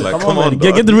Karens, bro. Like, come on,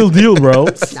 Get dog. the real deal, bro.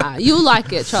 Nah, you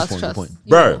like it. Trust, trust. point. You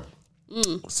Bro.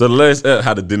 will. So let's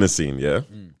had a dinner scene, yeah.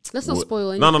 Let's not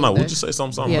spoil anything. No. We'll though. just say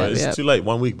something, Yeah, bro. It's yeah. too late.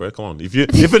 1 week, bro. Come on. If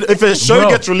a show Bro.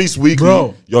 gets released weekly,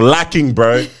 Bro. you're lacking,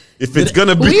 bro. If it's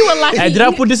gonna be, We were lucky. Hey, did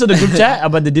I put this on the group chat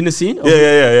about the dinner scene? yeah.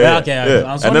 Okay, yeah.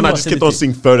 I was And then wondering I what just I kept said on to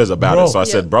seeing photos about Bro. it. So I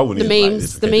said, bro, we The need memes,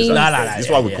 this, the okay, this- memes. Nah, This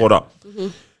is why we yeah. caught up.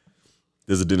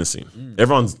 There's a dinner scene.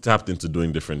 Everyone's tapped into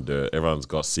doing different. Everyone's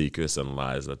got secrets and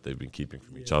lies that they've been keeping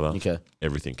from each other. Okay.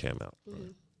 Everything came out.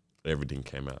 Everything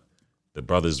came out. The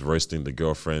brothers roasting the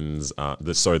girlfriends.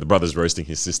 The brothers roasting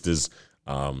his sisters.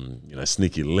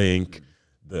 Sneaky link.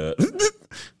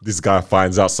 This guy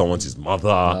finds out someone's his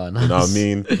mother. Nice. You know what I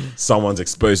mean? Someone's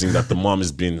exposing that the mom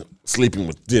has been sleeping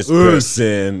with this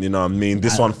person. You know what I mean?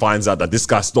 This one finds out that this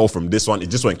guy stole from this one. It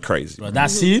just went crazy. Bro,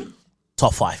 that scene,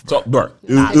 top 5. Bro. So, bro,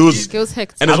 it was. It was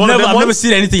hectic. And it's I've one never- of them I've ones, never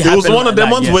seen anything It was happen one of them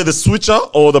like ones that, where the switcher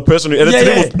or the person who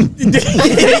edited it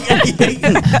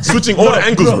was switching all the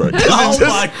angles, bro. Oh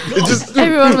my It just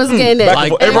Everyone was getting it. Back and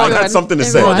forth. Everyone had something to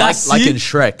say. everyone. That Like scene- in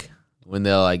Shrek when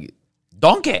they're like,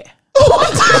 donkey.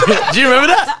 Do you remember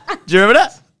that? Do you remember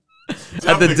that?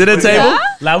 At the dinner table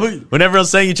Like, when everyone's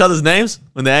saying each other's names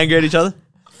when they're angry at each other.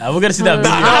 we're gonna see that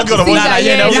video. I gotta see watch that, that.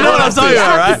 yeah, You know what I'm talking I about,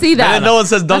 have to right? see that. And then no one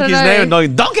says donkey's know. name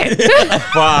and donkey.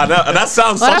 Wow, that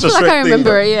sounds But I such a feel like Shrek I thing. remember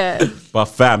bro. it, yeah. But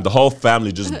fam, the whole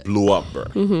family just blew up, bro.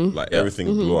 Like everything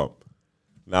blew up.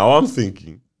 Now I'm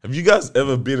thinking, have you guys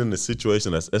ever been in a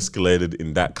situation that's escalated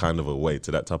in that kind of a way,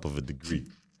 to that type of a degree?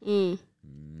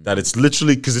 That it's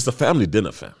literally, because it's a family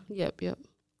dinner, fam. Yep.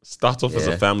 Starts off as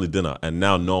a Yeah. family dinner, and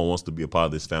now no one wants to be a part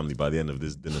of this family by the end of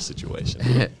this dinner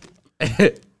situation.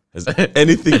 Has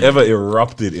anything ever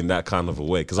erupted in that kind of a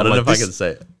way? Because I don't know if I can say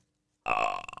it.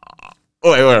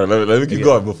 Wait, let me keep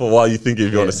going while you think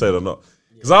if you want to say it or not.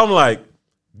 Because I'm like,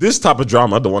 this type of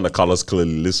drama, the one that Carlos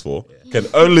clearly lives for, can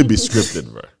only be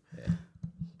scripted, bro.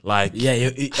 Like,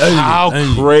 how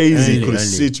crazy could a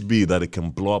sitch be that it can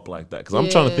blow up like that? Because I'm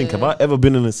trying to think, have I ever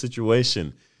been in a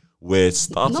situation where it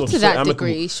starts Not off to so that amicable?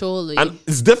 degree, surely. And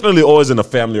it's definitely always in a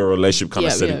family or relationship kind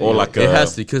of Yeah, setting, yeah, or yeah. like It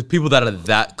has to, because people that are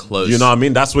that close. you know what I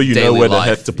mean? That's where you know Daily where the life,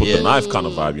 heck to put yeah. the knife kind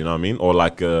of vibe, you know what I mean? Or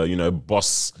like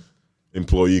boss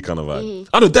employee kind of vibe.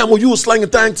 I know damn well you were slanging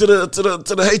thang to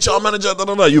the HR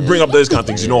manager, You bring up those kind of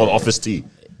things, office tea.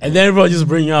 And then everyone just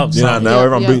bring up You know, something. now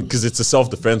everyone yeah. bring, because it's a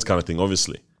self-defense kind of thing,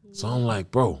 obviously. So I'm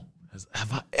like, bro,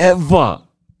 have I ever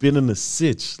been in a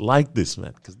sitch like this,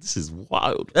 man? Because this is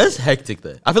wild. That's hectic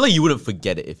though. I feel like you wouldn't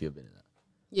forget it if you've been in that.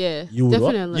 yeah, You would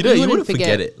what? definitely. You wouldn't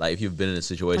forget it like if you've been in a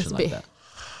situation That's a like bit- that.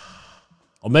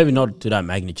 Or maybe not to that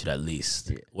magnitude at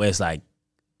least, where it's like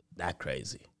that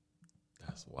crazy.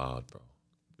 That's wild, bro.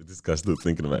 This guy's still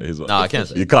thinking about his one. No, I can't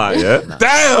say. You can't, yeah?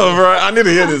 Damn, bro. I need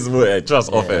to hear this. Hey,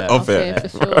 trust, off air. Okay,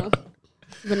 for sure.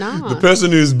 But nah. The person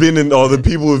who's been in, or the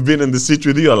people who've been in the sitch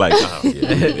with you are like,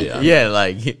 Yeah,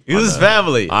 like it was his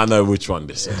family. I know which one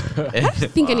this is. I don't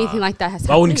think anything like that has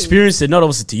But when you happened. experience it, not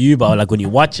obviously to you, but like when you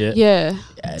watch it, Yeah,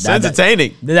 It's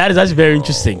entertaining. that is actually very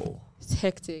interesting. it's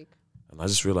hectic. And I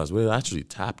just realized we're actually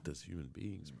tapped as human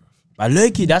beings, bro. But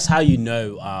low-key, that's how you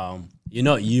know you're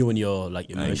not you when you're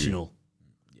like emotional.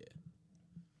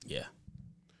 Yeah.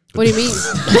 What do you mean?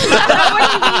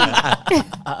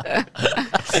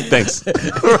 Thanks. You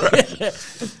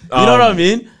know what I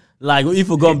mean? Like if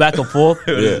we're going back and forth.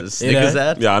 Yeah. Snickers know?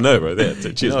 ad? Yeah, I know, bro. Yeah,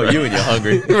 cheers, No, bro. you and you're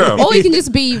hungry. Or you can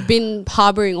just be been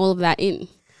harboring all of that in.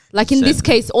 Like in this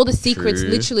case, all the secrets True.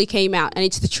 literally came out, and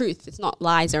it's the truth. It's not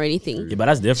lies or anything. Yeah, but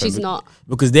that's different. She's not.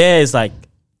 Because there is like,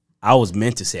 I was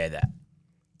meant to say that.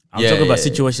 I'm Yeah, talking about yeah,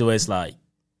 situations where it's like,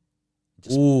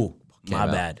 ooh, my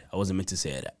out. bad. I wasn't meant to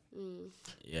say that.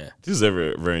 Yeah. This is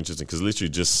very, very interesting because literally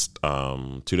just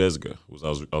 2 days ago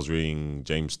I was reading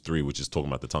James 3, which is talking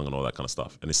about the tongue and all that kind of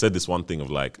stuff, and it said this one thing of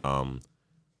like, it's a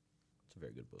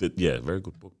very good book. Very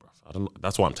good book, bro. I don't know.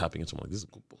 That's why I'm tapping into. I'm like, this is a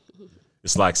good book.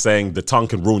 It's like saying the tongue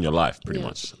can ruin your life, pretty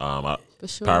much. For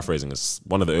sure. Paraphrasing, it's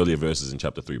one of the earlier verses in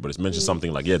chapter 3, but it's mentioned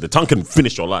something like, the tongue can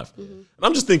finish your life. And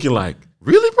I'm just thinking, like,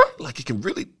 really, bro? Like, it can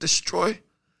really destroy.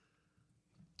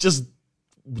 Just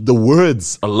the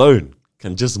words alone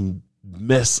can just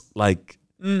mess, like.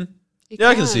 Yeah,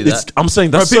 I can see that. I'm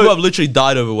saying Bro, that's people so, have literally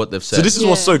died over what they've said. so this is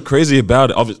what's so crazy about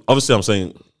it. Obviously, I'm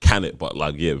saying can it, but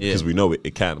like because Yeah. we know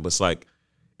it can. But it's like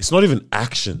it's not even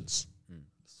actions.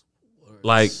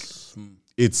 Like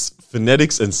it's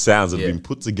phonetics and sounds that have Yeah. been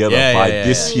put together Yeah, by yeah,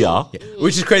 this here.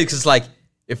 Which is crazy because, like,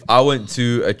 if I went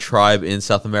to a tribe in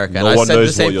South America and No I one said the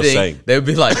knows same what you're thing, saying. they would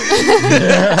be like,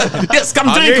 Yes,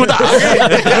 come drink with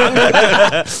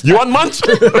us. You want munch?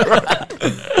 that's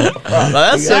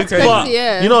so That's crazy. crazy.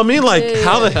 Yeah. You know what I mean? Like Yeah,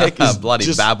 how the heck is Bloody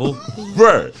just, babble.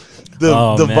 bro? The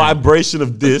Oh, man. vibration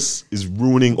of this is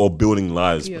ruining or building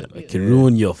lives, man. It can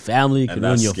ruin your family, can And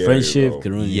ruin that's your scary, friendship, bro.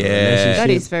 can ruin your Yeah. relationship. That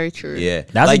is very true. Yeah.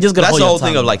 That's like, just gonna that's hold the your whole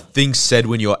thing tongue. of like things said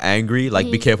when you're angry. Like,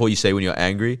 be careful what you say when you're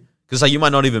angry. Because like you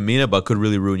might not even mean it, but it could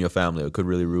really ruin your family or could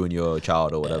really ruin your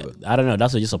child or whatever. I don't know.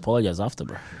 That's what you just apologize after,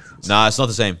 bro. Nah, it's not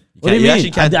the same. What do you mean?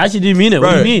 actually can't. I actually didn't mean it.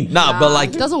 What do you mean? Nah, but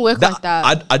like it doesn't work like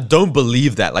that. I don't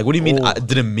believe that. Like, what do you mean? I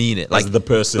didn't mean it. Like As the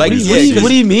person Like, who's what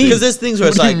do you mean? Because there's things where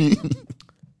it's like,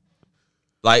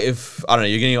 like if I don't know,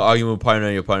 you're getting an argument with a partner,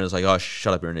 and your partner's like, "Oh,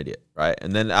 shut up, you're an idiot," right?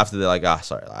 And then after they're like, "Ah,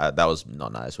 sorry, that was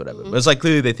not nice, whatever." But it's like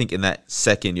clearly they think in that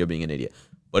second you're being an idiot.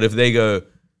 But if they go,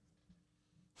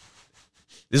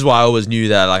 "This is why I always knew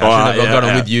that, like, I shouldn't have gone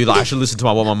on with you. Like, I should listen to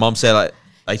what my mom said."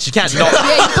 Like she can't not,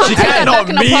 she take can't that not back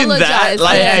and mean that. apologize.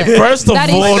 Like, Yeah. Hey, first of That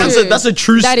is all, true. that's a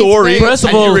true That is story. very First of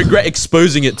and all- you regret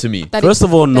exposing it to me. That First is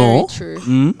of all, very no.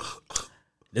 True.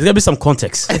 There's gonna be some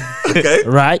context, Okay.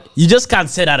 right? You just can't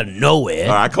say that out of nowhere.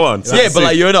 All right, come on. Yeah, but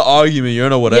like you're in an argument, you're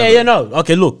in a whatever. Yeah, no.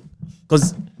 Okay, look,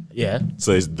 because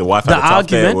So is the wife had The a tough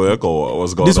day at argument- work, or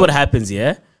what's going this is on? what happens,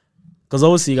 yeah. Because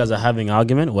obviously you guys are having an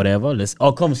argument, whatever.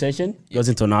 Conversation goes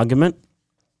into an argument,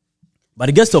 but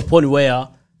it gets to a point where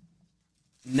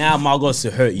now my goal is to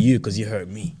hurt you because you hurt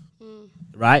me,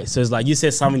 right? So it's like you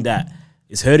said something that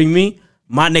is hurting me.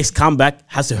 My next comeback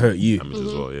has to hurt you. Damage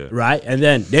as well, yeah. Right? And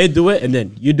then they do it, and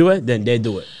then you do it, then they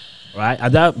do it. Right?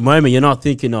 At that moment, you're not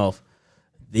thinking of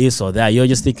this or that. You're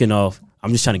just thinking of,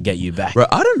 I'm just trying to get you back. Bro,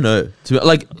 I don't know.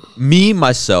 Like me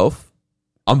myself,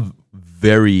 I'm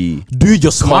very Dude,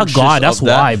 you're smart conscious guy. That's of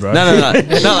that. why, bro. No.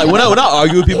 No, like when I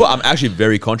argue with people, I'm actually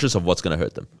very conscious of what's gonna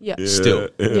hurt them. Yeah. Still.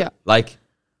 Yeah. Like,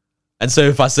 and so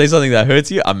if I say something that hurts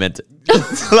you, I meant it.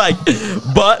 Like,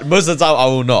 but most of the time I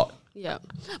will not. Yeah,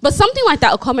 but something like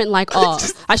that, a comment like, "Oh,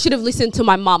 I should have listened to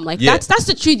my mom." Like Yeah. that's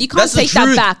the truth. You can't That's the take that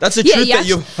truth. back. That's the truth that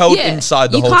you've held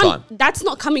inside the You whole can't- time. That's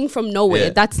not coming from nowhere. Yeah.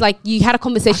 That's like you had a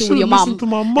conversation with your should've mom, listened to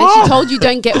my and mom. she told you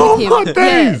don't get Oh with him. my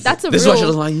Yeah, days. that's a This is real. why she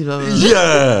doesn't like you. Blah, blah, blah.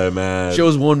 Yeah, man. She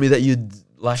always warned me that you'd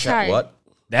lash out. Sorry. What?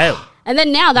 Damn. And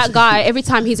then now that guy, every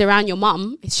time he's around your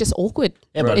mum, it's just awkward.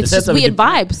 Yeah, but It's the just sense of weird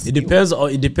vibes. It depends on.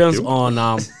 It depends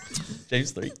on.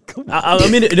 James 3. I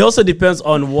mean, it also depends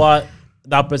on what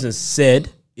that person said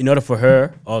in order for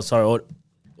her, or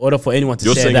order for anyone to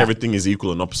You're say saying that. everything is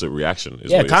equal and opposite reaction.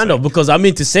 Is Yeah, what you're kind of. saying. Because I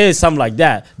mean, to say something like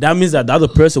that, that means that the other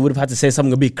person would have had to say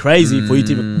something a bit crazy for you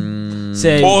to even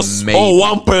say. Maybe. Or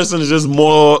one person is just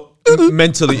more.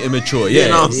 Mentally immature. Yeah. You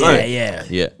know what I'm saying? yeah.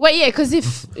 Yeah. Wait, yeah, because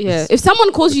if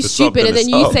someone calls you It's stupid up, and then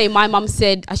then it's you up. say, "My mum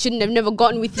said I shouldn't have never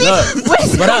gotten with you," No.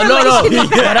 where's the But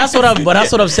correlation? but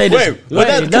that's what I'm saying. Wait, but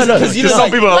that- because you know, some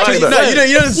people are like that. No, you know in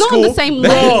It's not school. on the same No,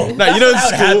 level. no, you know in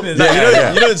school. happens. No,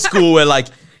 Yeah. you know in school where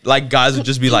like guys would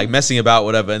just be like messing about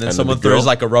whatever, and then And someone then the throws girl-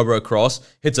 like a rubber across,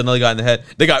 hits another guy in the head.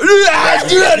 They go,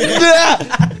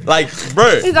 like,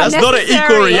 bro, that's not an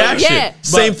equal unnecessary. reaction. Yeah.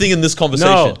 Same thing in this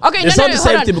conversation. No. Okay, It's no, not no, the hold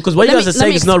same on. thing because what you Let guys are me-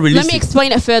 saying is not Let realistic. me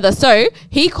explain it further. So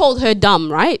he called her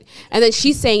dumb, right? And then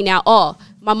she's saying now, "Oh,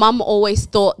 my mum always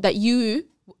thought that you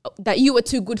were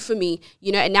too good for me,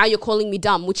 you know, and now you're calling me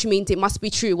dumb," which means it must be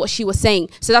true what she was saying.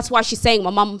 So that's why she's saying, "My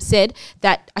mum said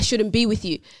that I shouldn't be with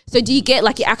you." So do you get,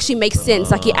 like, it actually makes sense?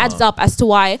 Like, it adds up as to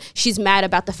why she's mad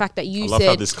about the fact that you I love said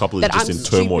how this couple is that just I'm in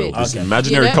turmoil. stupid. This Okay.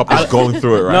 imaginary You know? couple is going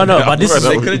through it right No, now. but this is-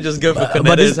 They couldn't just go for But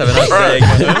this- Canadians having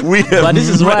a day. We have But this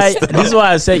is why messed up.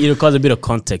 I say it requires a bit of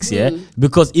context, yeah?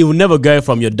 Because it will never go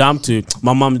from you're dumb to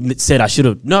my mom said I should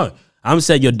have. No. I'm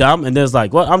saying you're dumb, and then it's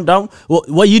like, what? I'm dumb. Well,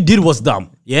 what you did was dumb,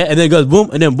 yeah. And then it goes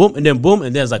boom, and then boom, and then boom,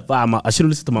 and then it's like, wow, I should have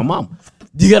listened to my mom.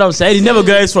 Do you get what I'm saying? It never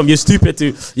goes from you're stupid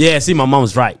to see, my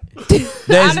mom's right.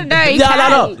 I don't know. it No.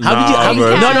 can. How did you?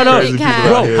 Nah, bro. No. It can.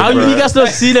 Bro, here, how bro. you guys not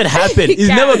seen it happen? It can.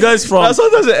 never goes from.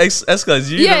 Sometimes it escalates.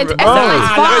 You Yeah, remember- it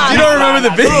escalates fast. You don't remember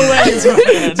the video?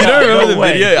 You don't remember the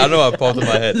way. video? I know I popped in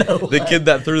my head. The kid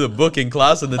that threw the book in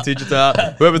class and the teacher told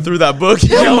her, whoever threw that book,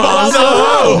 your mom's a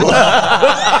hoe.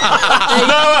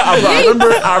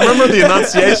 I remember the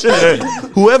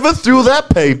enunciation. Whoever threw that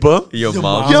paper, Your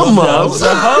mom. your mom's.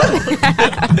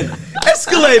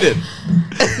 Escalated.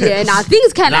 Yeah,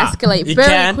 things can escalate it very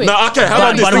can. quick. No, okay, how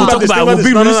about this? But Think we'll about talk this. about Think it. about this. We'll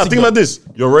be No, realistic think about this.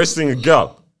 You're roasting a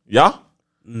girl. Yeah?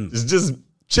 It's just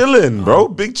chilling, bro.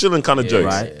 Big chilling kind of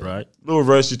jokes. Right. Little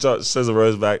roast, she says a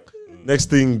roast back. Next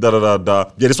thing, da da da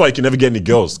da. Yeah, that's why you can never get any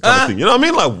girls, kind of thing. You know what I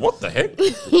mean? Like, what the heck?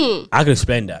 I can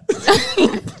explain that.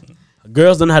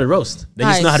 Girls don't know how to roast. They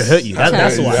just know how to hurt you. That's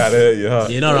Okay. why.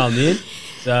 You know what I mean?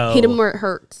 So Hit him where it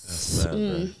hurts.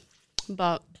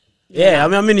 But yeah, I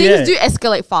mean, things do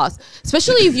escalate fast,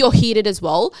 especially if you're heated as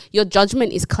well. Your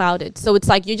judgment is clouded, so it's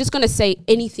like you're just gonna say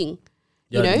anything.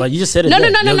 You Yeah, know? but you just said it No, there.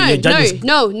 no, no, no, Your judgment's-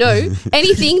 no,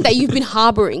 anything that you've been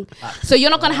harboring. So you're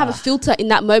not gonna have a filter in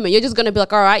that moment. You're just gonna be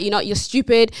like, all right, you're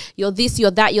stupid. You're this,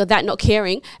 you're that, not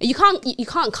caring. And you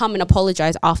can't come and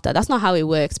apologize after. That's not how it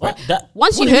works. But What? That-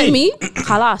 once what you do you hurt mean? me,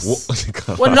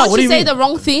 khalas. What, no, Once what do you you say mean? the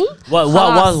wrong thing,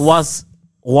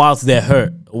 Whilst they're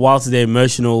hurt, whilst they're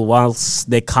emotional, whilst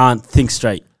they can't think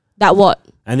straight, that what?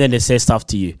 and then they say stuff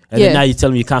to you, and Yeah. then now you tell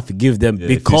me you can't forgive them Yeah,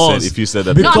 because if you said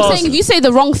that, No, Because- I'm saying if you say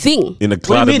the wrong thing, in a What do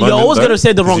you clouded mean? You're moment, always though, gonna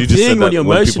say the 'cause wrong you just said thing that when you're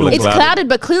when people are emotional. it's clouded,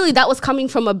 but clearly that was coming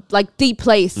from a deep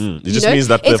place. It just means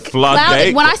that the It's floodgate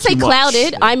clouded. When I got say too much.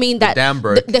 clouded, I mean that dam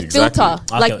broke. the Exactly. filter,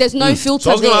 Okay. like there's no filter So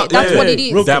I was there. gonna- That's yeah, what yeah. it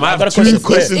is. Real Damn, I I have got a two question.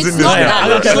 questions It's in this. not video.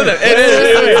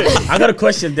 that. I got a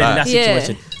question then in that Yeah.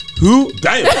 situation. Who?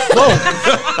 Damn.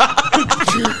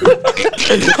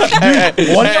 Whatever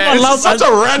It's love. such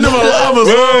a random alarm as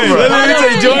well, bro. Let me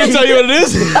tell you, do you want me to tell you what it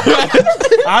is?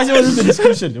 I actually was in the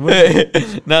description.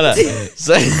 No.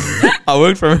 So, I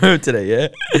worked from home today, yeah?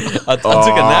 I took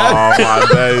a nap. Oh, my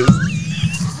days.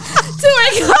 To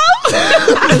wake up.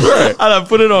 And I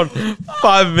put it on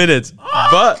 5 minutes.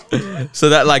 But, so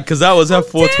that, like, because that was at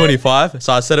 4:25.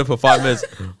 So I set it for 5 minutes.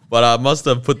 But I must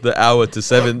have put the hour to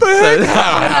 7. Oh This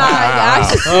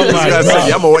guy said,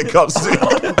 yeah, I'm going to wake up soon.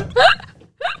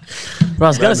 Bro, I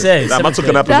was gonna say. Damn, I took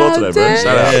a nap as well today, bro.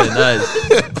 Shout out. Yeah,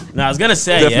 nice. No, I was gonna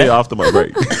say. Definitely Yeah. after my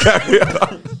break. Carry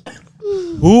on.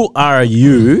 Who are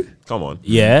you? Come on.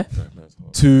 Yeah.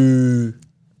 To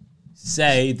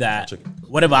say that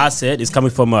whatever I said is coming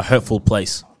from a hurtful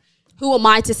place. Who am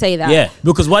I to say that? Yeah.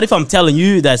 Because what if I'm telling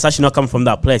you that it's actually not coming from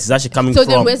that place? It's actually coming So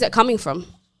from. then where's it coming from?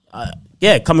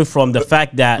 Coming from the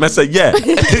fact that. Man said, yeah.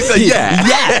 He said,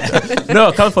 yeah.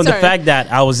 No, coming from the Sorry. fact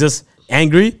that I was just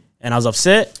angry and I was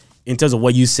upset in terms of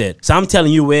what you said. So I'm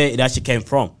telling you where it actually came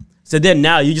from. So then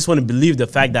now you just want to believe the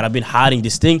fact that I've been hiding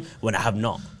this thing when I have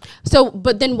not. So,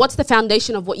 but then what's the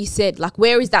foundation of what you said? Like,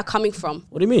 where is that coming from?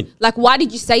 What do you mean? Like, why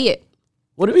did you say it?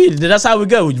 What do you mean? That's how we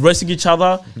go. We're roasting each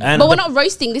other. And But we're not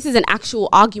roasting. This is an actual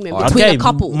argument between a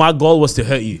couple. My goal was to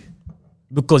hurt you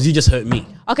because you just hurt me.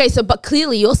 Okay, so but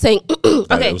clearly you're saying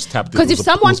okay, it was tapped in. because It if was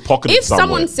someone pocketed if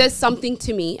someone somewhere. says something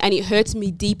to me and it hurts me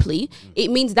deeply,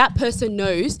 it means that person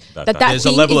knows that There's a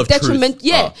thing level is of truth. detriment.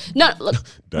 Yeah, no, look,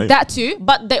 Damn. that too.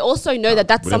 But they also know that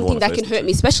that's we never something wanna that face can the hurt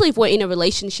me, truth. especially if we're in a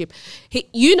relationship.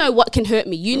 You know what can hurt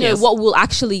me. You know what will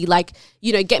actually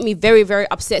get me very, very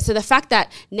upset. So the fact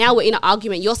that now we're in an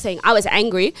argument, you're saying I was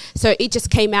angry, so it just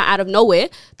came out of nowhere.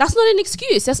 That's not an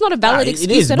excuse. That's not a valid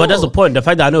excuse It is, at but all. that's the point. The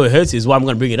fact that I know it hurts is why I'm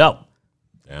going to bring it up.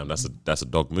 Damn, that's a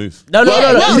dog move. No.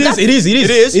 well, It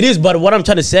is. But what I'm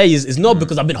trying to say is not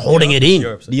because I've been holding it in.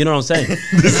 Do you know what I'm saying?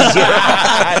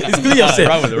 It's clear I'm saying.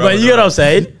 But you know what I'm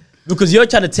saying? Because you're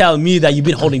trying to tell me that you've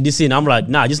been holding this in. I'm like,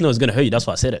 nah, I just know it's gonna hurt you. That's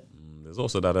why I said it. There's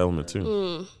also that element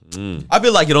too. I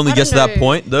feel like it only I gets to don't that know.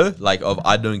 point though, like of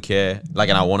I don't care, like,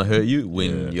 and I want to hurt you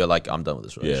when you're like, I'm done with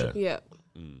this relationship. Yeah.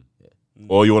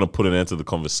 Or you want to put an end to the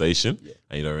conversation,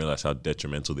 and you don't realize how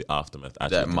detrimental the aftermath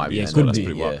actually That can might be. be. as Could well. That's be,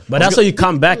 pretty yeah. wild. But that's why you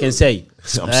come back and say,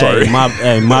 I'm sorry.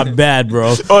 my bad,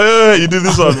 bro. Oh yeah, you did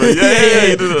this one, man. Yeah,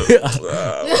 you did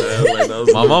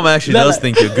it. My mom actually does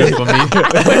think you're good for me.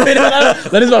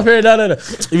 That is my favorite. No.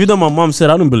 Even though my mom said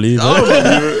I don't believe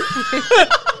it.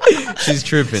 She's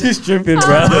tripping. She's tripping,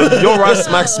 bro. Your right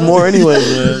smacks more anyway,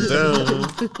 man.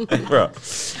 Damn. Bro. I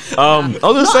was gonna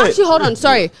No, say. actually, hold on.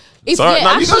 Sorry. If Sorry, yeah,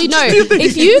 no, you actually guys no, just do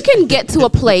things. if you can get to a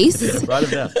place, Write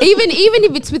it down. even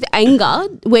if it's with anger,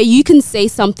 where you can say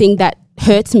something that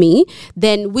hurts me,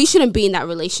 then we shouldn't be in that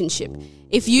relationship.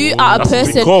 If you are a That's a big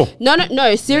person, call.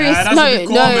 no, serious, that's a no, big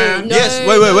call, no, man. no.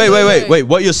 Yes. Wait.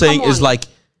 What you're saying Come is on. like,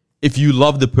 if you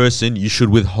love the person, you should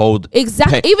withhold.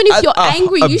 Exactly. pain. Even if you're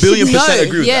angry, a you billion should know. percent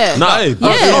agree with Yeah. that. Nah,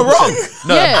 Yeah. you're not wrong.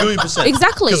 No, Yeah. a billion percent.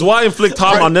 Exactly. Because why inflict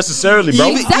harm unnecessarily, bro?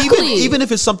 Exactly. Even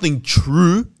if it's something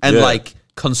true and Yeah. like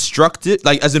constructed,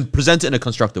 like as in present it in a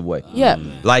constructive way. Yeah.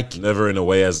 Like, Never in a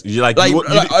way as you like. like, you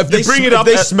if they bring it if up.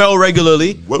 they smell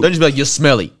regularly, Whoa. don't just be like, you're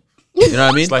smelly. You know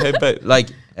what I mean? It's like, hey, babe, Like,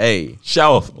 hey,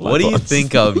 shower. what do you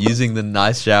think of using the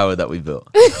nice shower that we built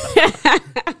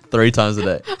 3 times a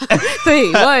day?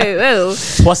 Whoa.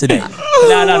 Twice a day.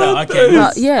 No. Okay.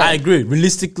 Yeah. I agree.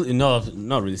 Realistically, no,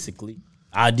 not realistically.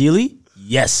 Ideally,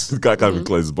 yes. This guy can't even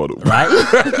close his bottle. Right?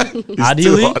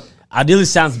 too hot. Ideally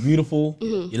sounds beautiful.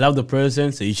 You love the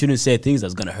person, so you shouldn't say things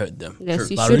that's gonna hurt them. Yes,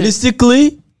 you But shouldn't.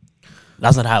 realistically,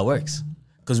 that's not how it works.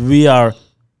 Because we are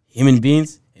human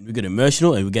beings, and we get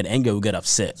emotional, and we get angry, we get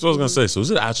upset. So I was gonna say. So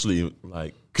is it actually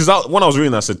like? Because when I was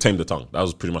reading that, I said tame the tongue. That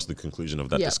was pretty much the conclusion of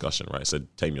that Yeah. discussion, right? It said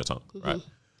tame your tongue, right? And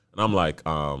I'm like,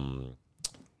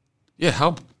 yeah,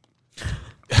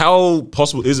 how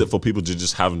possible is it for people to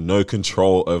just have no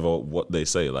control over what they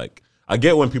say? Like, I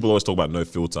get when people always talk about no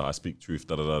filter, I speak truth,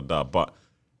 but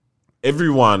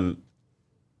everyone,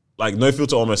 like, no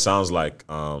filter almost sounds like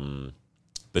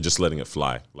they're just letting it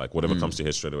fly. Like, whatever comes to your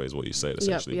head straight away is what you say,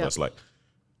 essentially. yep. But it's like,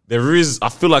 I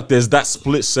feel like there's that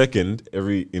split second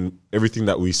in everything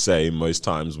that we say most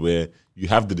times where you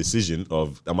have the decision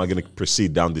of, am I going to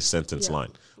proceed down this sentence line?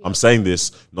 I'm saying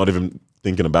this, not even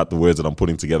thinking about the words that I'm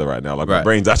putting together right now. Like, my Right.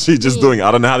 brain's actually just doing it.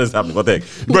 I don't know how this is happening. What the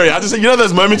heck? Bro, I just,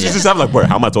 those moments you just have like, bro,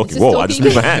 how am I talking? Just Whoa, I just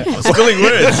talking. moved my hand. I'm spelling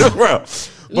words. Bro.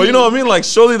 But you know what I mean? Like,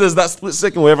 surely there's that split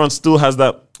second where everyone still has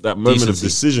that moment of Decency.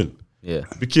 decision. Yeah.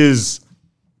 Because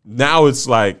now it's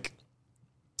like,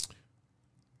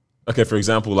 okay, for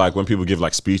example, like when people give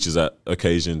like speeches at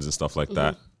occasions and stuff like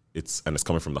that, it's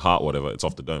coming from the heart, whatever, it's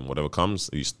off the dome, whatever comes,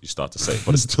 you start to say,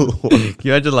 but it's still. Can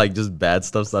you imagine like just bad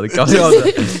stuff started coming out?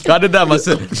 I did that at my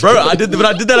sister. Bro, I did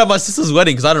that at my sister's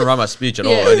wedding because I didn't write my speech at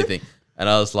all or anything. And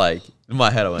I was like, in my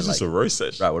head, I went It's like, just a roast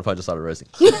session. right, what if I just started roasting?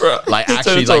 Bro, Like it's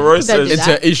actually a like roast Don't do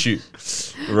session. it's an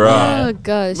issue. Right. Oh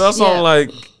gosh. That's why yeah. I'm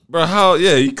like, bro, how,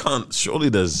 you can't, surely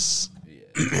there's,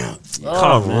 you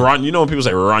can't run, you know when people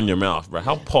say run your mouth, bro,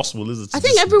 how possible is it to I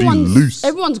think just be loose?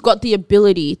 everyone's got the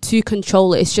ability to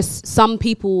control it. It's just some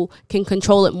people can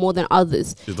control it more than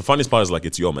others. The funniest part is like,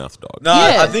 it's your mouth, dog. No,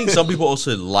 Yeah. I think some people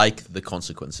also like the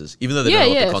consequences, even though they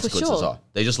don't know what the for consequences sure. are.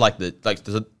 They just like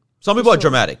some people are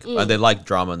dramatic and they like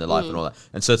drama in their life and all that.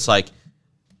 And so it's like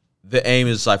the aim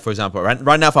is like, for example,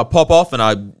 right now if I pop off and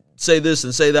I say this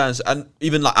and say that and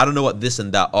even like I don't know what this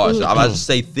and that are. So if I just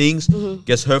say things,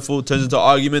 gets hurtful, turns into an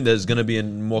argument, there's gonna be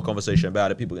more conversation about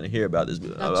it. People are gonna hear about this,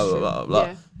 blah, blah, blah, blah, blah.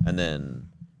 Yeah. And then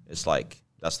it's like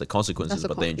that's the consequences, That's the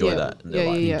but they con- enjoy yeah. that in their Yeah,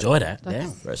 life. yeah. Enjoy that.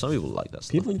 Damn. Right? Some people like that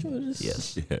stuff. People enjoy this.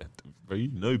 Yes. Yeah, bro, you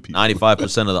know people. 95%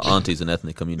 of the aunties in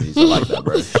ethnic communities are like that,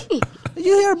 bro. Did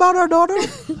you hear about our daughter?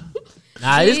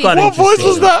 Nah, it's quite What interesting. voice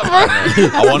was that,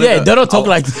 bro? I wanted Yeah, they don't talk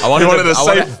like I wanted, wanted a, a I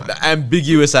wanted the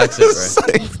ambiguous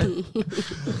accent, bro.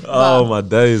 Oh my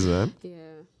days, man. Yeah.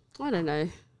 I don't know.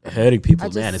 hurting people, I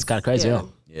just- man. It's kind of crazy. yeah.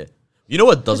 Yeah. Yeah. You know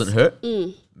what doesn't hurt?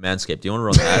 Manscaped. Do you want to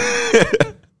run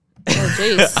that? Oh, I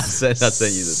jeez. sent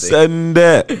you the thing. Send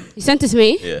it. You sent it to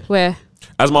me? Yeah. Where?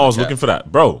 Asma was looking for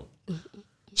that, bro.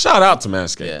 Shout out to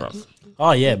Manscaped, Yeah. bro.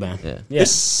 Oh yeah, man. Yeah. Yeah.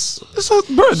 It's a,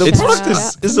 bro. The It's-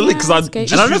 product is elite because I Manscaped.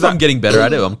 just And I don't know use if I'm that, getting better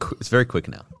at it. It's very quick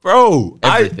now. bro.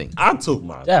 Everything. I took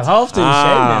my. Yeah, how often you shave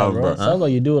now, bro? bro. Sounds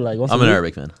like you do it like once I'm a an week.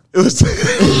 Arabic man. It was.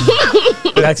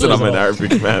 Explains I'm it an all.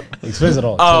 Arabic man. Explains it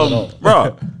all. Explains it all.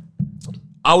 Bro,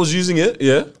 I was using it,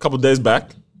 a couple days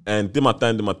back, and did my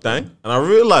thing, and I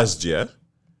realized,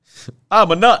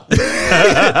 I'm a nut.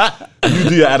 you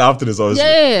do your ad after this, obviously.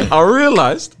 Yeah. I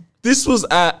realized this was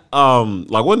at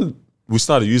like when we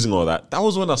started using all that. That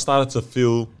was when I started to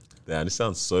feel. Damn, this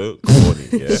sounds so corny.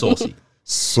 Yeah, Saucy.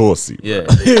 saucy. Yeah.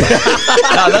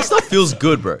 Nah, that stuff feels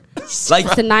good, bro. Like,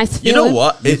 It's a nice you know feeling.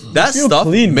 what? That feel stuff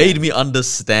clean, made me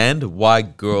understand why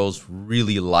girls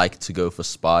really like to go for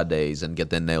spa days and get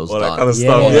their nails All done. that kind of Yeah.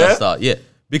 stuff. All Yeah. that stuff. Yeah.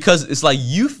 Because it's like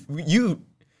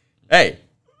hey,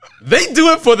 they do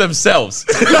it for themselves.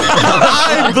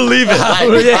 I believe it.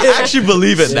 I actually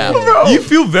believe it now. Bro. You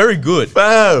feel very good.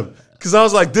 Bam. Because I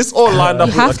was like, this all lined up.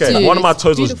 You have Okay, to. one of my It's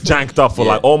toes was beautiful. janked up for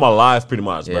Yeah. like all my life, pretty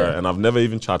much, bro. Yeah. And I've never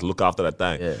even tried to look after that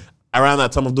thing. Yeah. Around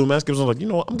that time of doing Manscaped, I was like, you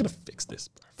know what? I'm gonna fix this,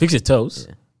 bro. Fix your toes.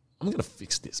 I'm gonna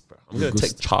fix this, bro. I'm gonna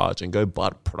take charge and go buy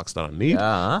the products that I need.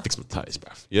 Yeah. Fix my toes,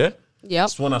 bro. Yeah. Yep.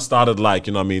 That's when I started, like,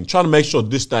 you know what I mean, trying to make sure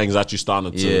this thing is actually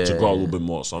starting to Yeah, grow a yeah. little bit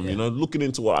more. So I'm, looking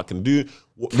into what I can do.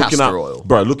 Looking Castor oil.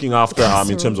 Bro, looking after,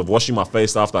 in terms of washing my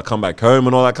face after I come back home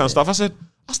and all that kind of stuff. I said,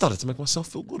 I started to make myself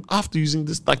feel good after using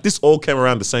this. Like, this all came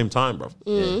around the same time, bro.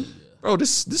 Bro,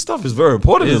 this stuff is very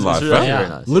important It in is, life, it's bro. really- Yeah. Very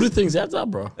nice. Little things adds up,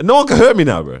 bro. And no one can hurt me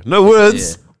now, bro. No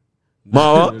words.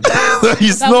 Mama.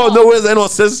 no words anyone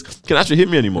says can actually hit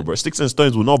me anymore, bro. Sticks and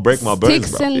stones will not break my bones,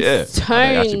 Sticks bro. and Yeah. I think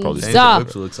I actually probably stones. Change Stop. the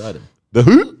lips will excite him. The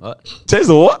who? What? Change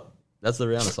the what? That's the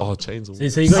Rihanna song. Oh, change the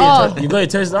So, what? so you got your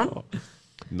toes done?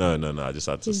 No. I just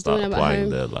had to He's start doing it at applying home.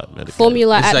 the like medication.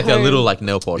 Formula It's at like home. a little like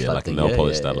nail polish Yeah, type like a thing. nail Yeah,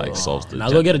 polish yeah, that yeah, like yeah. solves the. Now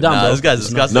go get it done, Nah, bro. this guy's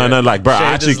disgusting. No, like, bro, I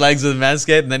Shaved actually, his legs with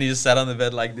Manscaped, and then he just sat on the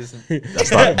bed like this.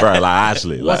 that's like, bro, like,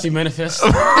 actually, What's like, he manifest? bro,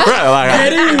 like,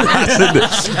 I said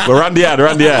this. But run the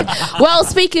ad. Well,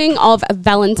 speaking of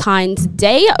Valentine's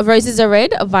Day, roses are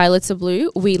red, violets are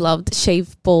blue. We loved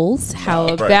shaved balls.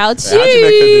 How bro. about Yeah, how'd you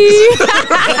you?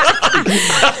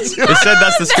 It said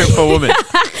that's the script for women.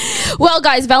 Well,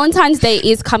 guys, Valentine's Day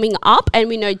is coming up, and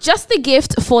we know just the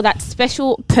gift for that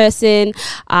special person.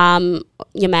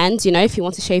 Your man's, if he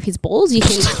wants to shave his balls, you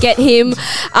can get him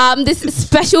this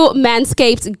special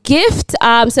Manscaped gift.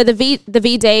 So the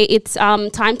V Day, it's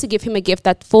time to give him a gift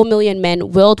that 4 million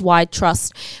men worldwide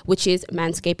trust, which is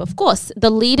Manscaped, of course. The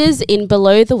leaders in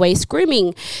below the waist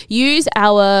grooming. Use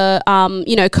our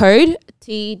code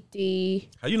TD.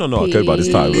 How you don't know I care about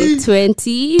this time, bro?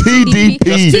 20 TDP.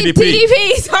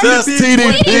 TDP. Sorry. Just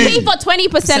TDP. TDP for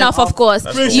 20% off, of course.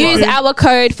 Use our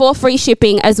code for free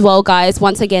shipping as well, guys.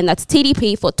 Once again, that's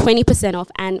TDP for 20%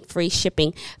 off and free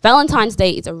shipping. Valentine's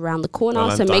Day is around the corner,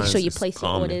 so make Valentine's sure you is place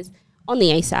your coming. orders on the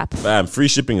ASAP. Bam, free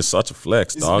shipping is such a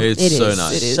flex, dog. It's It so is,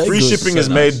 nice. it is. So Free good. shipping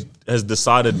So has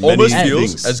decided many Almost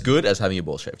feels things. as good as having your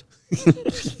balls shaved.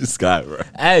 This guy, bro.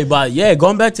 Hey, but yeah,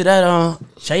 going back to that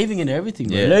shaving and everything,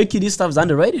 bro. Yeah. Low key, this stuff is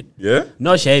underrated. Yeah?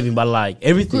 Not shaving, but like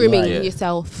everything. Grooming like,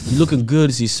 yourself. you looking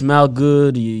good, you smell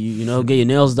good, you get your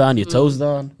nails done, your toes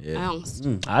done. Ounce.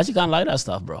 I actually kind of like that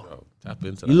stuff, bro. Tap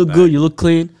into You that look thing. good, you look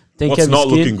clean. Take What's care of your not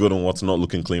skin. looking good and what's not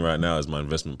looking clean right now is my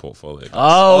investment portfolio.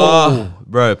 Oh,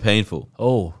 Bro, painful.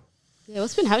 Yeah,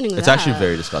 what's been happening with It's that? actually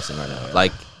very disgusting right now.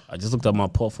 Like, I just looked at my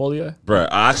portfolio. Bro,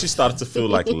 I actually started to feel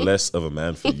like less of a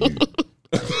man for you.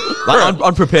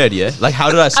 unprepared, yeah? Like, how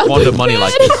did I squander money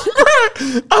like this?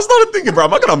 I started thinking, bro,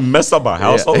 am I gonna mess up my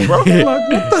household, bro? Like,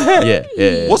 what the heck?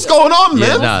 Yeah. What's going on, Yeah,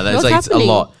 man? nah, that's What's like it's a happening?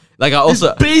 lot. Like, I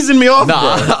also, Beezing me off,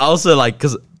 nah, bro. I also like,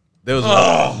 because there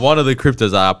was one of the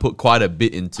cryptos that I put quite a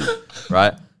bit into,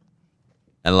 right?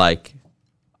 And like,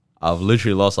 I've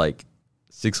literally lost like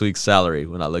 6 weeks' salary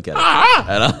when I look at it.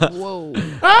 And Whoa.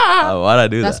 why'd I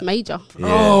do That's that? major.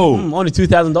 Oh, Only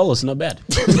 $2,000, not bad.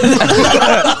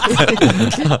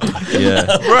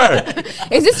 Yeah. bro.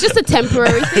 Is this just a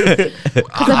temporary thing?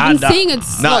 Because I've been seeing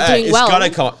it's not doing it's well. gotta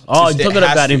come up. Oh, It you're talking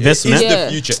has about to. investment? It is Yeah.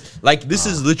 the future. Like, this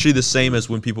is literally the same as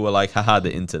when people were like, haha,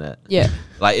 the internet. Yeah.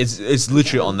 Like, it's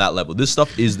literally on that level. This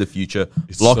stuff is the future.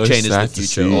 It's Blockchain so is the sad to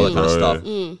future, see, all that kind of bro.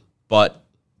 stuff. But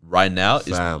right now is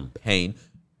Fam. pain.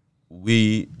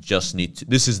 We just need to.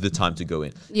 This is the time to go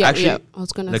in. Yeah, Actually, yeah. I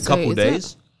was gonna in a say, couple is it?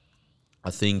 days,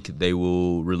 I think they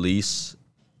will release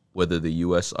whether the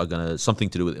US are gonna something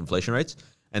to do with inflation rates,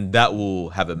 and that will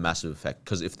have a massive effect.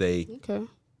 Because if they, Okay.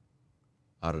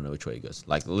 I don't know which way it goes.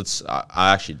 Like,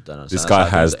 I actually don't understand. This guy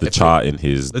has the chart in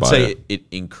his. Let's bio. say it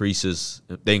increases.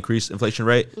 They increase inflation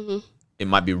rate. It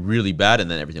might be really bad, and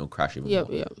then everything will crash even Yep,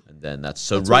 more. yep. And then that's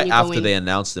so That's when right you after go in. they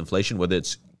announce the inflation, whether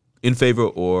it's in favor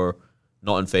or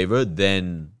not in favor,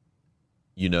 then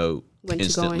you know When to go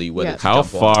instantly in. whether Yeah. to How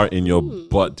jump on. far in your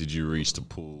butt did you reach to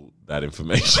pull that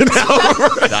information out?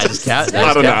 Did I just count?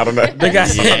 I don't know. I don't know. The guy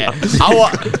Yeah.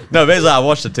 No, basically, I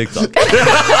watched the TikTok.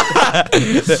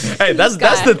 Hey, that's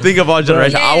the thing of our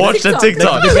generation. Yeah, I watched the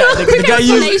TikTok. TikTok. the guy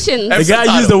used Explanations. the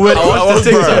guy used the word. I watched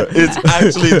the Bro, TikTok. it's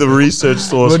actually the research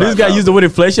source. When this right guy now. used the word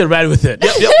inflation, ran with it.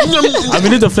 I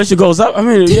mean, if the inflation goes up, I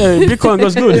mean, yeah, Bitcoin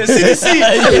goes good.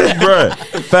 Bro,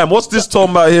 fam, what's this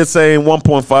talking about here saying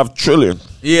 1.5 trillion?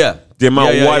 Yeah. The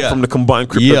amount Yeah, wiped from the combined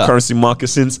cryptocurrency market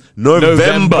since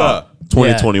November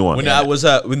 2021.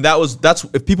 When that's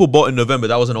if people bought in November,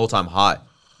 that was an all-time high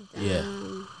Yeah.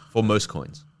 for most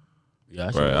coins. Yeah.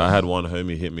 Bro, I had one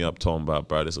homie hit me up talking about,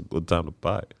 bro, it's a good time to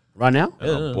buy it. Right now? And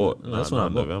I bought. that's No, when I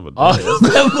bought. November.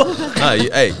 Oh, No,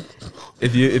 hey,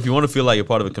 if you want to feel like you're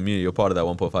part of a community, you're part of that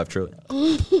 1.5 trillion.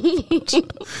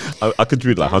 I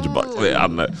contribute like $100. Yeah, I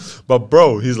don't know. But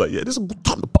bro, he's like, yeah, this is a good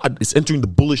time to buy. It's entering the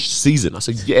bullish season. I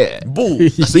said, yeah. Bull. I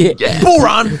said, yeah. Bull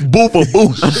run. Bull for bull.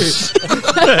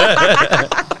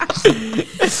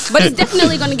 But it's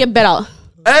definitely going to get better.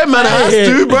 Hey man, it has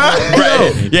to, bro.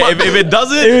 Yeah, if it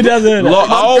doesn't, it doesn't.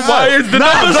 oh my, it's the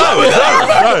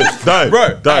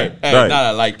Don't. Hey,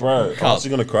 no, like, Bro, Carl, she's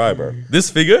gonna cry, bro.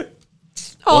 this figure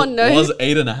Oh, no. was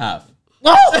 8.5.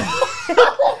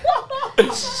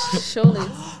 Surely.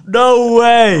 No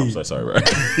way. So sorry, bro.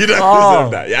 You don't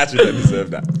deserve that. You actually don't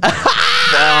deserve that.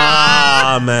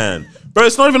 Ah, man. Bro,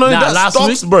 it's not even only Nah, that last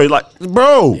stocks, week- bro. Like,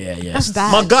 bro. Yeah, yeah. That's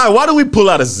bad. My guy, why do we pull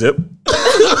out a zip?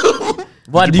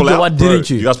 What did you Pull go? out? What Bro, didn't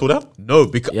you? You guys pulled out? No,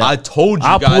 because Yeah. I told you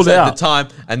I guys pulled it at out. the time,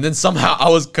 and then somehow I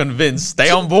was convinced. Stay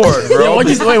on board, Yeah, bro.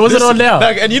 wait, what's it on now?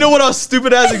 Like, and you know what our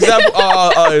stupid ass example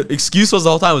excuse was the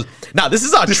whole time was, nah, this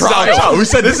is our This is trial. our child. We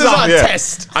said this is our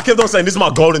test, I kept on saying, this is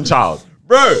my golden child.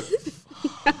 bro.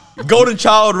 Golden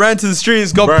child ran to the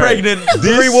streets, got Bro, pregnant,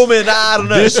 this- 3 women. I don't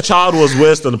know. This child was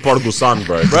worse than the prodigal son,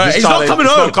 bro. Bro, This he's child not coming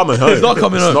he's home. Not coming home. He's not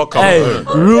coming It's home. not coming Hey,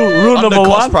 home. rule Under number cost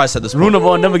one. price at this Rule point. number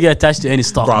one: never get attached to any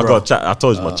stock, Bro, bro. I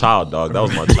told you, my child, dog. That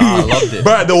was my child. I loved it.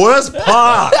 Bro, the worst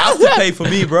part. I have to pay for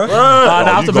me, bro. Nah, Oh, nah, you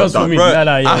after got bills for done. me. Bro, Nah,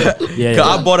 nah, yeah, I, yeah, Cause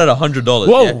I yeah. bought it $100.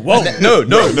 Whoa, yeah. whoa.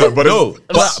 No, but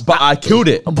it's- but I killed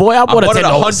it. Boy, I bought it it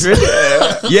 $10.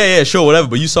 100. Yeah, sure, whatever.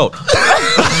 But you sold.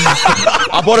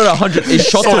 I bought it 100. It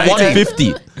shot to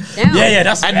 150, Damn. Yeah,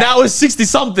 that's and now it's 60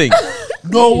 something.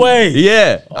 no way.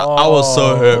 Yeah, I was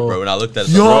so hurt, bro, when I looked at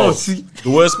it. Yo, Bro, see, The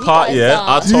worst part, guys yeah,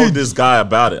 are- I told this guy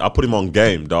about it. I put him on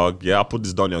game, dog. Yeah, I put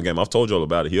this Donny on game. I've told you all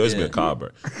about it. He owes me Yeah. a car, bro.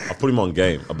 I put him on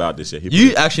game about this. Yeah,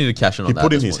 you actually need to cash in on he that.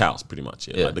 put at in this his point. house, pretty much.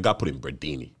 Yeah, Yeah. Like, the guy put in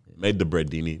breadini. Made the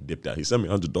breadini, dipped out. He sent me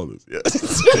 $100. Yeah,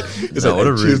 he No, what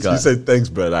a rude cheers. guy. He said thanks,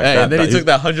 bro. Like Hey, that, and then he took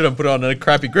that 100 and put it on a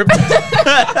crappy grip.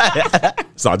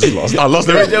 So I just lost. I lost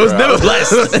everything. It was bro. never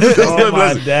blessed. It was never Oh,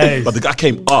 my blessed. days. But the guy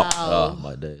came up. Oh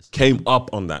my days. Came up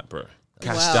on that, bro.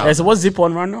 Cashed Wow. out. Hey, so what's zip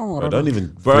on right now? Bro, don't even.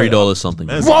 Bro, $3 something.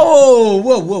 Man,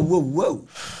 Whoa.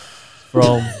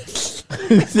 From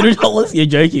 $3? You're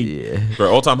joking. Yeah,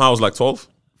 bro, all time high was like 12.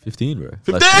 15, bro.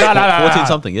 15? Like, Nah, 14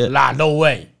 something. Yeah. Nah, no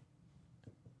way.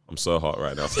 I'm so hot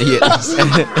right now. Yeah.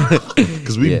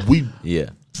 Because we Yeah. we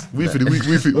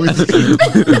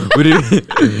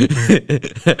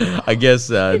I guess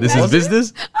this is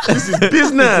business. This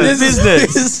is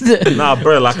business. Nah,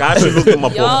 bro, like I actually looked at my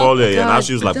Y'all portfolio, yeah, and got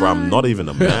she was like, bro, I'm not even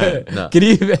a man. No. Can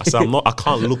you? So I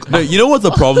can't look. No, you know what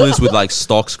the problem is with like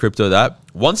stocks, crypto, that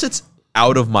once it's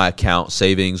out of my account,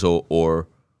 savings or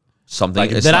something,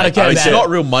 Like, it's, then I like, don't care it's about not it.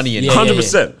 real money anymore. Yeah.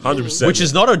 100%. Which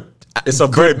is not a it's a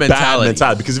good very bad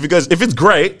mentality because if it's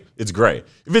great, it's great.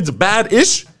 If it's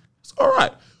bad-ish, it's all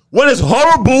right. When it's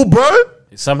horrible, bro,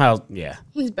 Somehow, yeah.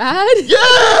 It's bad.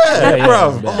 yeah,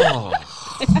 bro. it's bad. Oh,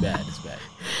 It's bad.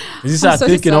 You start so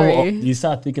thinking sorry. you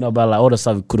start thinking about like all the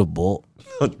stuff you could have bought.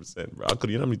 100%, bro. I could,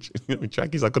 you know how many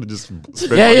trackies I could have just spent.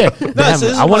 Yeah. No, Damn, so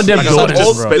this I is wanted my them thing. Like, I Jordans,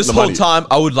 just bro. spent This the whole money. time,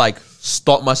 I would like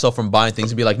stop myself from buying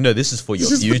things and be like, no, this is for your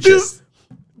This is- future. this-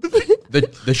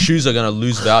 The shoes are gonna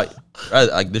lose value. Right?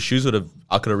 Like the shoes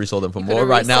I could have resold them for more could've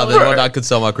right now resold than them. what I could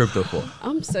sell my crypto for.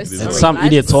 I'm so sorry. Some guys.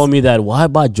 idiot told me that why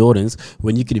buy Jordans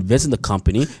when you could invest in the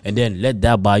company and then let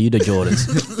that buy you the Jordans.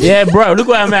 Yeah, bro, look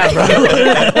where I'm at,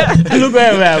 bro. Look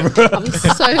where I'm at, bro. I'm so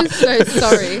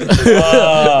sorry.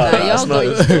 Nah, y'all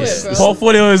going through it, bro.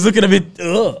 Portfolio is looking a bit.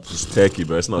 It's techie,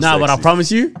 bro. It's not Nah, but I sexy.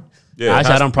 promise you, Yeah,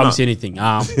 Actually, I don't promise you anything.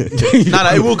 No,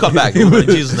 it will come back. It will, in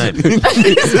Jesus' name. We're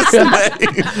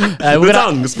The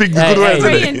tongue, speak the good words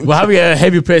hey. in it. we're having a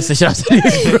heavy play session after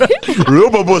this, bro.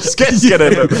 Robo sketch get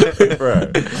it.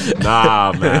 Bro.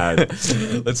 Nah, man.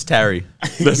 Let's tarry.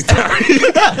 Let's carry.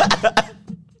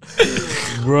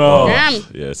 Bro. Damn.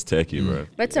 Yeah, it's techie, bro.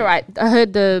 But it's all right. I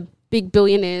heard the big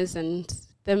billionaires and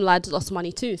them lads lost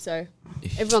money too. So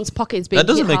everyone's pocket is being That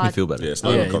doesn't hit make me hard. feel better. Yeah, it's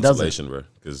not Yeah, even it doesn't. consolation, bro.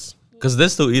 Because Because they're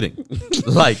still eating.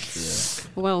 Like,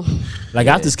 Well, Like,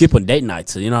 I have to skip on date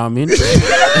nights, you know what I mean?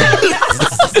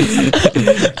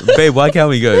 babe, why can't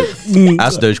we go?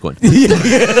 Ask Dogecoin.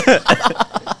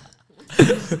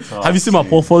 Have you seen my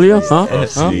portfolio? Huh?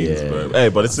 scenes, bro. Hey,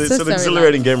 but it's an sorry,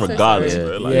 exhilarating lad. game So regardless, sorry.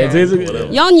 bro. Like, Yeah, it is.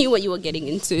 whatever. y'all knew what you were getting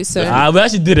into. So We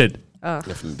actually did it.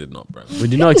 Definitely did not, bro. We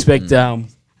did not expect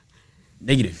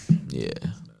negative. Yeah.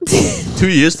 2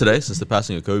 years today since the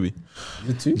passing of Kobe.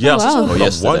 Yeah, wow. I saw Oh, one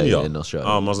yesterday year. in Australia.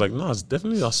 I was like, no, it's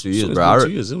definitely us. 2 years, years, bro.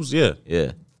 2 years. It was, yeah.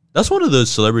 Yeah. That's one of those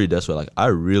celebrity deaths where, like, I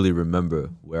really remember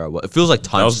where I was. It feels like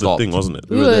time That was stopped. the thing, wasn't it?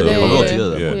 we were there. we were Yeah.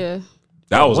 together. Yeah.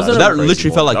 That was Wasn't actually that a crazy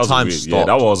literally felt moment. like That was time weird. stopped.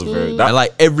 Yeah, that was a very. That, And,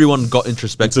 like, everyone got it's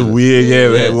introspective. a weird,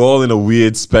 Yeah. we're all in a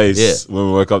weird space Yeah. when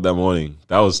we woke up that morning.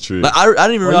 That was true. Like, I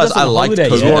didn't even Well, realize you guys I on liked holiday,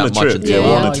 Kobe yeah. We're on that a much. trip. Yeah, we're on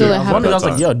a Yeah, trip. until it One happened. day I was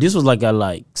like, yo, this was like at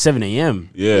like 7 a.m.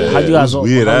 Yeah, How do you it guys was all-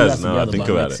 weird how do you as guys now I together, think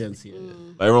but about makes it. sense, yeah.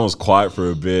 Like, everyone was quiet for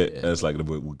a bit. And it's like,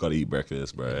 we got to eat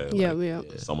breakfast, bro. Yeah, Like, yeah.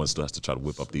 someone still has to try to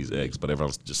whip up these eggs, but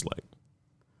everyone's just like,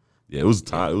 yeah, it was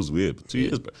time. It was weird. But 2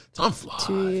 years, bro. Time flies.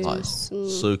 2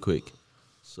 years. So quick.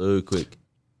 So quick.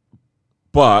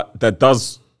 But that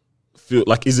does feel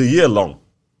like, is a year long?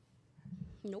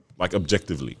 Nope. Like,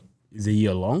 objectively. Is a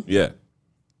year long? Yeah.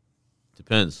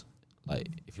 Depends. Like,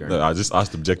 if you're No, I just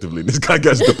asked objectively. This guy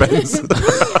guess depends.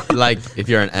 like if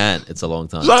you're an ant, it's a long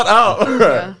time. Shut up.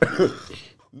 Yeah.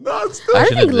 No, it's still. I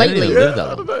Actually, don't think they didn't lately. even live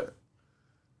that long.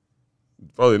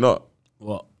 Probably not.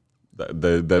 What? They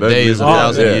don't Days live of that-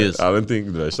 1,000 yeah, years. I don't think.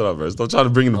 No, shut up, bro. Stop trying to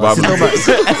bring in the Bible.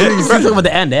 Still talking about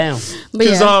the end down. But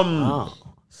Because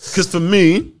yeah. for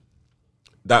me,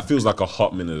 that feels like a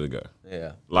hot minute ago.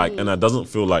 Yeah. Like, and that doesn't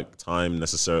feel like time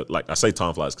necessarily. Like, I say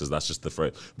time flies because that's just the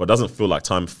phrase, but it doesn't feel like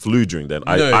time flew during then.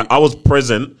 No. I was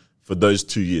present for those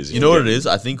 2 years. You know what it is?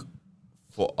 I think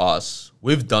for us,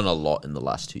 we've done a lot in the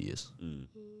last 2 years.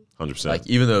 100%. Like,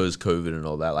 even though it was COVID and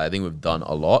all that, like, I think we've done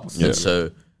a lot. Yeah. And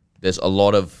so there's a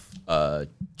lot of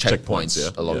checkpoints yeah.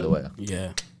 along Yeah. the way.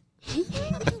 Yeah.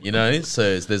 You know?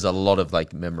 So there's a lot of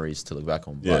like memories to look back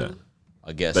on. But Yeah.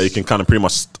 I guess. that you can kind of pretty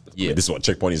much. Yeah. This is what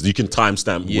checkpoint is. You can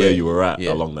timestamp Yeah. where you were at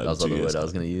Yeah. along that was 2 the years. word I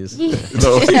was going to use.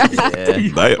 No. Yeah.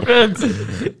 Damn.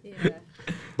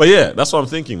 But yeah, that's what I'm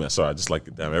thinking, man. Sorry, I just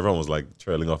like, damn, everyone was like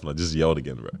trailing off and I just yelled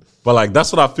again, bro. But like,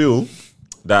 that's what I feel.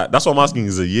 That's what I'm asking,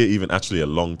 is a year even actually a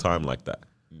long time like that?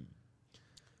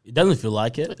 It doesn't feel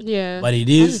like it. Yeah. But it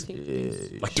is.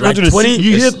 Like 360 20,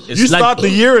 you it's you like- start the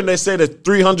year and they say there's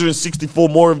 364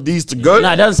 more of these to go.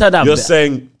 No, it doesn't sound that You're bad.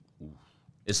 saying,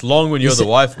 It's long when you're the said-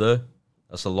 wife, though.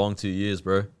 That's a long 2 years,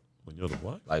 bro. when you're the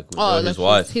what? Like, with Oh, his like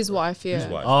wife. His wife, yeah.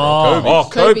 Wife, Oh. bro.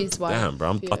 Kobe's wife. Damn, bro.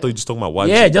 I Yeah. thought you just talking about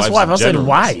wives. Yeah, just wife. in I said general.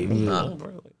 why? No, bro,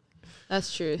 like,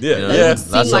 That's true. Yeah, That yeah. doesn't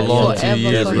seem That's a like long 2 forever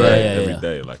years, for bro. her. every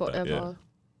day like that. Yeah. Forever.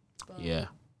 Yeah.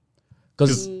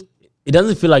 Because it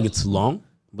doesn't feel like it's long.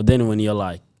 But then when you're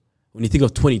like, when you think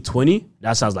of 2020,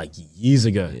 that sounds like years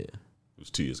ago. Yeah, It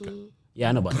was 2 years ago.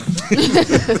 I know, but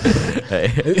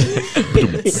Hey.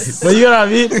 but you know what I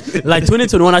mean? Like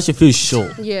 2021 actually feels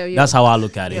short. Yeah, yeah. That's how I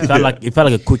look at it. It felt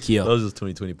like a quick year. That was just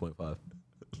 2020.5.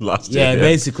 Last Yeah, year.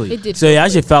 basically. It did So it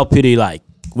actually felt pretty like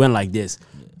went like this.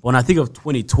 When I think of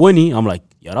 2020, I'm like,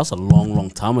 yeah, that's a long, long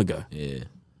time ago. Yeah.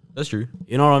 That's true.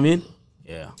 You know what I mean?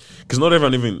 Yeah. Because not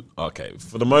everyone even, okay,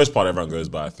 for the most part, everyone goes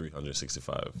by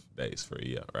 365 days for a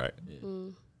year, right?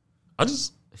 I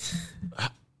just,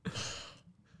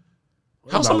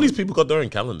 how some of these people got their own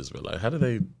calendars, bro? Like, how do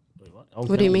they,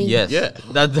 What do you mean? Yes. Yeah.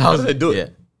 That's how do they do it? Yeah.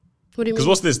 What do you Because mean?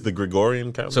 what's this, the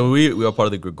Gregorian calendar? So we are part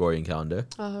of the Gregorian calendar.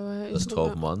 All right. That's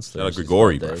 12 months. Shout out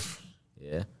Grigori, 365 bro.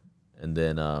 days. Yeah. And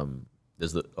then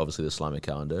there's obviously the Islamic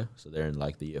calendar. So they're in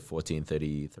like the year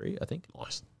 1433, I think.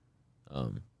 Nice.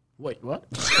 Wait, what?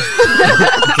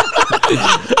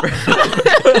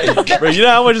 Bro, you know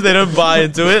how much they don't buy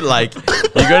into it? Like, you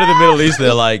go to the Middle East,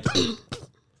 they're like,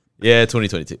 yeah,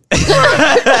 2022.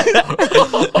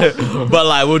 But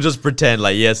like, we'll just pretend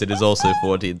like, yes, it is also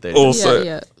 1430. Also,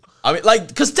 Yeah, I mean, like,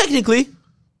 because technically,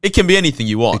 it can be anything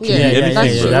you want. yeah. Yeah, Yeah, yeah,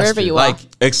 that's yeah, true. that's Wherever true. you Like, are.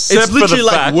 except it's for the literally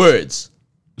like fact, words.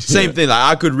 Same thing.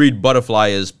 Like I could read butterfly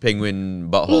as penguin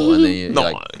butthole, and then you're No,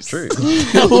 like, it's true.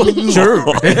 True.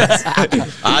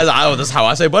 That's how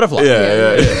I say butterfly.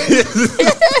 Yeah.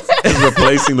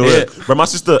 Replacing the word. But my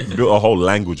sister built a whole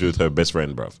language with her best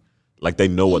friend, bruv. Like they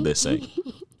know what they're saying.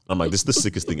 I'm like, this is the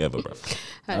sickest thing ever,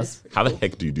 bruv. How the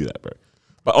heck do you do that, bro?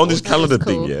 But on this calendar cool.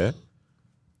 thing, yeah.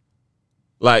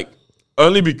 Like,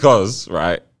 only because,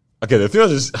 right? Okay, the thing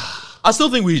is, I still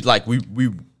think we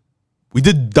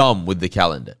did dumb with the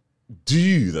calendar do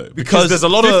you though? because there's a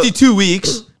lot 52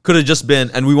 weeks could have just been,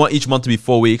 and we want each month to be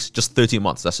 4 weeks, just 13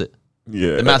 months. That's it.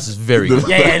 yeah. The maths is very good.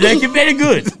 Yeah, like you're very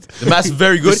good. The maths is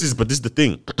very good. This is the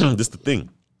thing. This is the thing.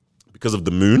 Because of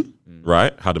the moon,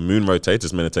 right? How the moon rotates,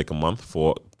 it's meant to take a month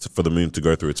for the moon to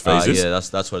go through its phases. Yeah,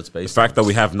 that's what it's based. The fact that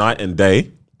we have night and day,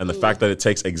 and the fact that it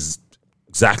takes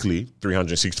exactly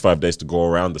 365 days to go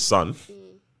around the sun,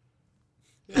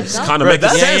 it's kind of making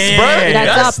sense, yeah, bro. yeah,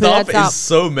 That's That up, stuff that's up. is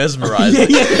so mesmerizing.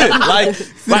 Like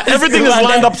Like everything is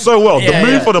lined up so well. Yeah, the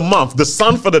moon yeah. for the month, the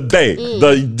sun for the day,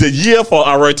 the year for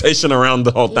our rotation around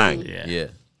the whole thing. yeah.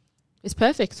 It's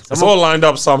perfect. It's all lined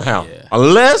up somehow.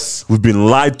 Unless we've been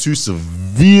lied to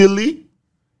severely.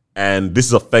 And this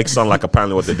is a fake sun, like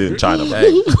apparently what they did in China. Bro.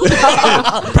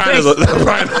 Apparently,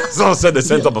 someone said they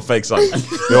sent up a fake sun.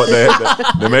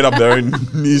 They made up their own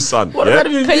new sun. Yeah?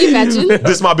 Can you imagine?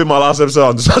 This might be my last episode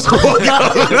on the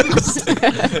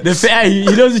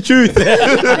He knows the truth.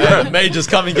 Major's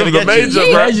coming, gonna The get major,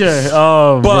 you. bro. Measure.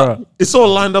 Oh, But bro. it's all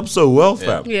lined up so well,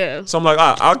 fam. Yeah. So I'm like,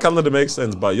 our calendar makes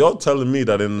sense, but you're telling me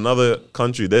that in another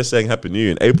country they're saying Happy New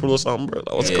Year in April or something, bro?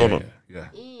 Like, what's going on?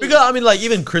 Because I mean, like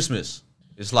even Christmas,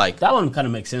 it's like That one kind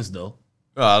of makes sense though.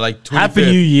 like 25th. Happy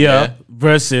New Year Yeah.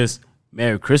 versus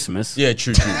Merry Christmas. Yeah,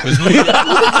 true. Because New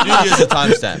Year's a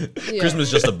timestamp. Christmas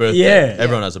is just a birthday. Yeah.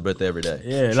 Everyone has a birthday every day.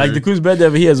 Yeah, like the Queen's birthday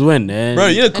over here is when, man. Bro,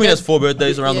 you know Queen has 4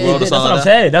 birthdays around the Yeah, world or That's what something I'm like that.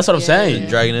 saying. That's what I'm saying.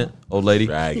 Dragging it, old lady.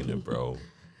 Dragging it, bro.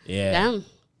 Yeah. Damn.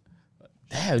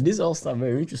 Damn, this all stuff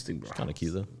very interesting, bro. Kind of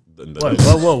cute though.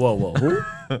 Whoa. Who?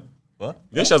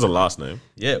 Yeah, she has a last name.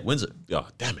 Yeah, Windsor. Yeah,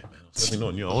 damn it, man. I was definitely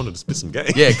not you. I wanted to spit some game.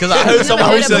 Yeah, because I heard someone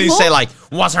heard it recently before? say like,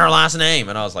 "What's her last name?"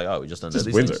 And I was like, "Oh, we just don't know Just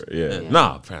these Windsor. things." Yeah.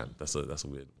 Nah, man. That's a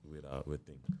weird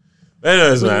thing.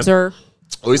 Anyways, man. Windsor.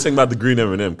 What do you think about the green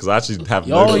M&M? Because I actually have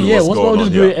no Oh clue yeah, what's what's going wrong on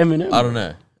with here. this great Eminem? I don't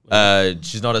know.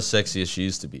 She's not as sexy as she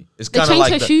used to be. It's They kind of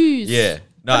changed like her shoes. Yeah.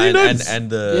 No, didn't know this. and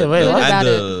the Yeah, wait, what? and About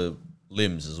the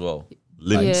limbs as well.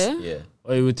 Limbs. Yeah. Yeah.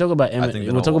 Wait, we talk about think Eminem.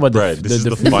 they're We'll talk not- about Bro, this is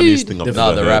the funniest thing I've food. Nah,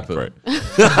 ever the heard, rapper. bro.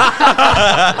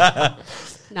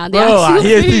 Nah, they Bro, I actually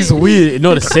hear food. things weird.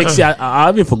 No, the sexy. I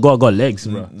even forgot I got legs,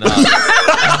 bro.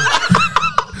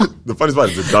 The funniest part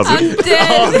is it doesn't. I'm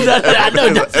dead. I know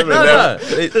that. M&M. No,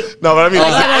 No, but I mean, For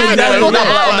the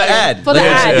on the ad. ad. For the Yeah,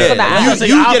 ad. yeah. For the ad.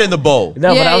 You get in the bowl.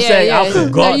 No, but I'm saying I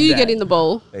forgot. No, you that. get in the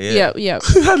bowl. Yeah. Yeah.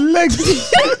 had legs.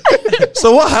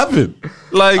 So what happened?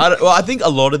 Like, I think a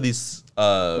lot of these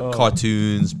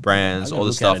cartoons, brands, I all can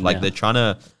this look at stuff, it like now. they're trying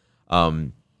to.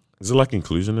 is it like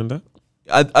inclusion in that?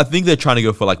 I think they're trying to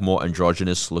go for like more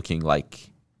androgynous looking like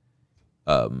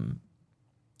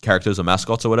characters or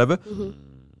mascots or whatever.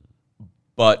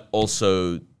 But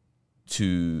also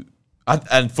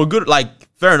and for good, like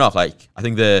fair enough. Like I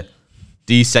think they're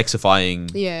desexifying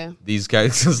Yeah. these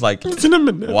characters. Like It's an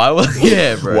M&M. why was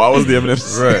bro? Why was the M&M?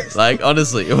 Bro, like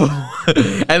honestly,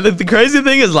 and the crazy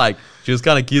thing is like she was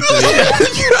kind of cute to me.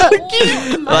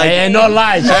 Like, hey, no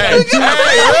lie. Look at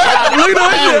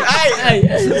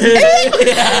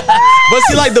But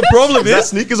see, like the problem Is that is.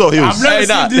 sneakers or heels? I've never Hey,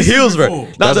 nah, seen the this heels, bro. before.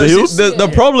 Nah, That's the heels? The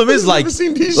problem is like,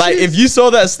 seen these like shit. if you saw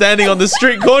that standing on the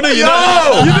street corner, you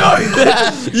know,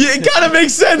 it kind of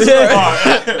makes sense,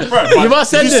 bro. You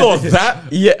must send You saw it.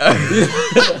 that? Yeah,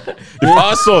 If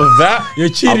I saw that, You're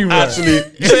cheating, I'm bro. actually.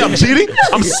 You say I'm cheating?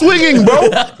 I'm swinging, bro.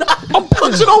 I'm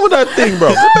punching over that thing, bro.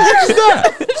 What the heck is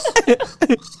that?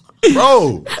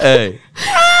 Bro, hey,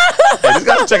 this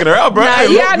guy's checking her out, bro. Nah,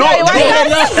 Hey, yeah, no, no,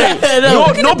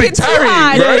 why no, be Too tarrying,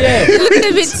 hard. bro. You're looking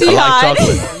a bit too I like hard.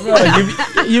 chocolate.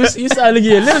 Bro, you started looking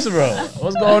at your lips, bro.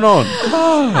 What's going on?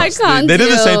 I can't. They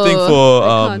did the same thing deal. for I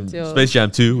can't deal. Space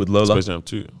Jam 2 with Lola. Space Jam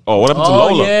 2. Oh, what happened to Oh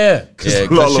Lola? yeah. Yeah, because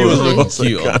Lola she was was looking also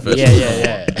cute on kind of- first.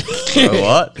 Yeah. Bro,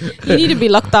 what? You need to be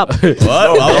locked up. What?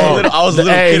 I was a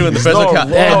little Hey, kid when the first no, one came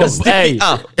whoa. out. Hey,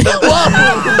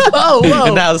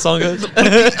 And now the song goes.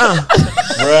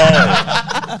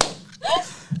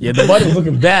 yeah, the body was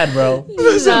looking bad, bro.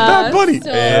 Bad Bunny.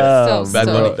 Bad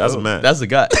Bunny. That's mad. That's the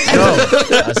guy.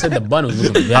 I said the bun was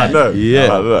looking bad. No. Yeah.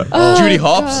 No. Judy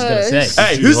Hopps. Say.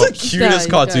 Hey, who's the He cutest does.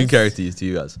 cartoon character to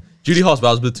you guys? Judy Hopps, but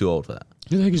I was a bit too old for that.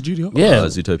 Who the heck is Judy Hopps? Yeah.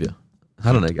 Zootopia.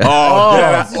 I don't know, guys. Oh,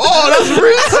 yeah. Oh, that's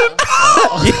recent.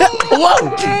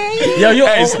 Whoa. Yo.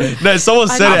 No, someone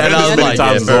said it, and I was like, yeah,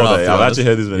 times fair as well, enough. I've actually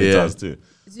heard this many Yeah. times too.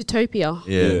 Zootopia.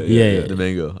 Yeah. The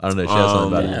mango. I don't know. She has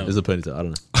something about yeah. it. It's a ponytail. I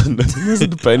don't know. This is the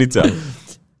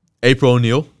ponytail. April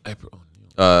O'Neil.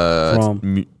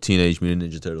 From- Teenage Mutant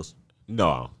Ninja Turtles.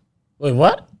 No, Wait,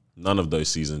 what? none of those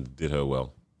seasons did her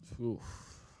well.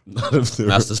 None of them.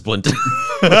 Master Splinter.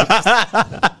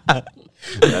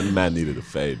 That man needed a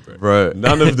fade, bro. Bro.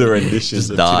 None of the renditions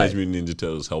Just of die. Teenage Mutant Ninja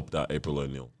Turtles helped out April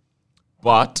O'Neil.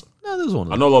 But No, there's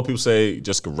one. I know a lot of people say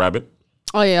Jessica Rabbit.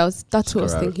 Oh yeah, that's what I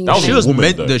was Rabbit. thinking. That was She a was woman,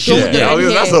 meant. though. No, she was. Yeah, Yeah, yeah.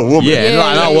 That's a woman. yeah. Yeah, No,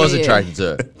 I yeah, was yeah. attracted to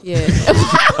her. yeah.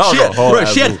 That was a whole Bro,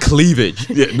 ass she had woman. cleavage.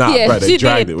 Yeah, nah, Yeah, bro, they she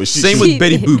dragged did. it. Was she, Same she, with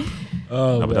Betty Boop.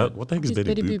 Oh, Nah, but that, what the heck is Betty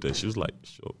Betty Boop Boop? though? She was like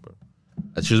short, bro.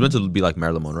 She was meant to be like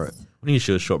Marilyn Monroe. What do you mean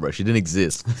she was short, bro? She didn't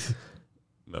exist.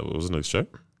 No, it wasn't a show.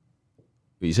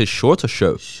 You say short or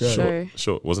show? Show.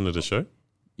 Short, wasn't it a show?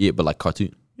 Yeah, but like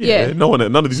cartoon. Yeah. No one,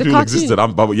 none of these It's a people cartoon.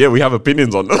 existed. But yeah, we have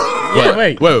opinions on them. Yeah,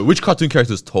 wait. Wait, which cartoon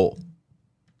character is tall?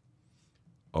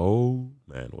 Oh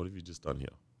man, what have you just done here?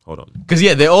 Hold on, Because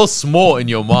yeah, they're all small in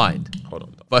your mind. hold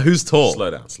on. But who's tall? Slow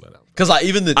down. Because like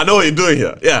even the I know what you're doing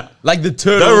here. Yeah, like the don't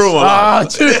turtles, ruin my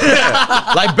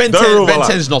life. like Ben Don't 10, ruin my Ben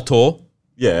life. 10's not tall.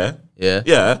 Yeah, Yeah.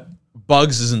 yeah.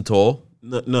 Bugs isn't tall.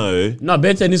 No, No,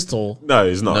 Ben 10 is tall. no,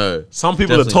 he's not. No, Some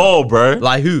people definitely are tall, bro.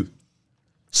 Like who?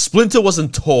 Splinter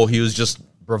wasn't tall. He was just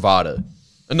bravado.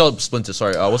 Not Splinter.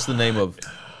 Sorry. What's the name of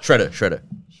Shredder?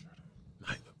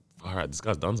 All right, this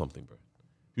guy's done something, bro.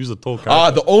 He was a tall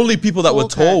character. The only people that were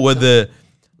tall were the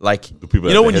people you that know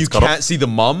their when you heads cut can't off? see the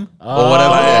mum or whatever.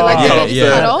 like yeah, cut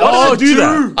yeah. off. Why did they do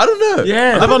that? I don't know.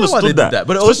 Yeah. I I've don't know why understood they did that.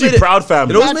 But it always Especially made Proud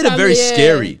Family. It always made it very Yeah,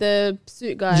 scary. The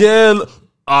suit guy. Yeah,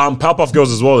 Powerpuff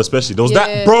Girls as well, especially. There was that,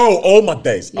 Yeah. bro. All my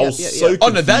days, I Yep, was yep, so yep. Oh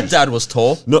no, that confused. dad was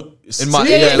tall. No, In my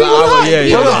see? yeah, like,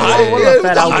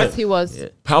 yeah. He was.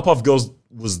 Powerpuff Girls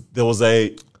was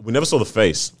a. We never saw the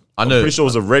face. I I'm know. pretty sure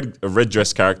it was a red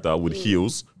dress character with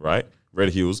heels, right? Red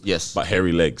heels. Yes. but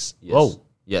hairy legs. Yes. Whoa.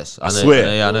 Yes, I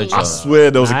swear. Yeah, I know. I swear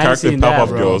there was a I ain't character in seen that, Powerpuff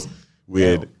bro. Girls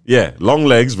with long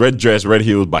legs, red dress, red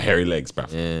heels, but hairy legs, bro.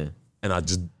 Yeah. And I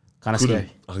just Kinda couldn't-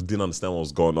 scary. I didn't understand what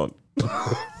was going on.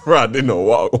 Bro, I didn't know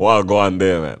what was going on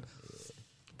there, man.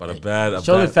 But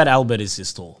Surely Fat Albert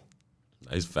is tall.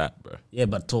 he's fat, bro. Yeah,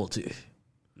 but tall too.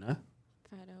 No?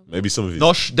 Maybe some of you.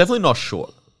 Not definitely not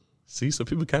short. See, so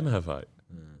people can have height.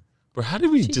 Bro, how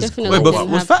did we just definitely Wait, Didn't but have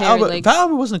was Fat hairy Albert? legs. Fat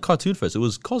Albert wasn't a cartoon first. It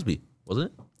was Cosby,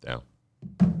 wasn't it? down?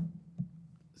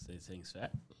 Say things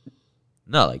fat.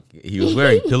 No, like he was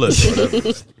wearing pillows. Or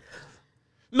whatever.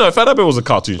 No, Fat Albert was a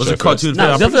cartoon Was show. it a cartoon first.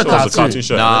 No, first? I'm pretty definitely sure it was a cartoon. cartoon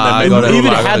show. Nah, I and then got they it. made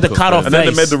Even the I real had gotta the go cut for off it. and then they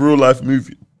face. made the real life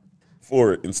movie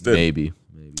for it instead. Maybe.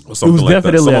 Or something was like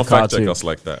that. definitely a Someone fact check cartoon. us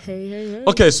like that.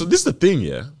 Okay, so this is the thing,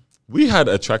 yeah. We had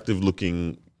attractive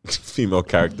looking female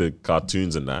character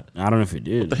cartoons and that. I don't know if you What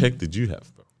did. the heck did you have,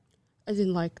 bro? As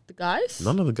in like the guys.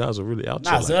 None of the guys are really out Nah,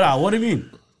 there. Like, Zara, what do you mean?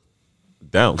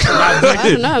 down. I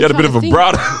don't know. You had a bit of a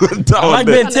brow. I like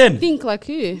Ben 10. Think like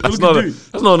who? That's not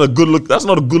a good look. That's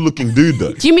not a good looking dude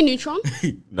though. Jimmy Neutron.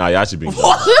 Nah, you actually being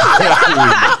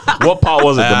what part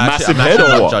was it? The massive I'm head actually or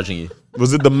not what? judging you.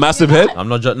 Was it the massive head? I'm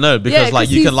not judging. No, because Yeah, like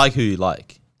 'cause you can he's- like who you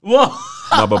like. Whoa.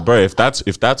 No, but bro, if that's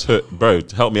her, bro,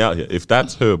 help me out here. If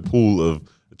that's her pool of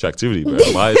attractivity, bro,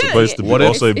 am I supposed to be What if-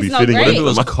 also be It's not fitting? What great. if it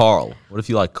was my Carl? What if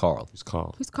you like Carl? Who's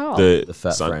Carl? Who's Carl? The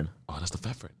fat friend. Oh, that's the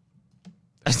fat friend.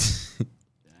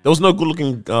 There was no good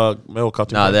looking male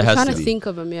cartoon. Nah, there character. has trying to to be. think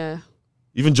of him. Yeah.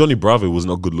 Even Johnny Bravo was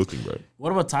not good looking, bro.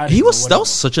 What about Titans? He was. What That about- was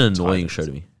such an annoying Titans. show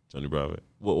to me. Johnny Bravo.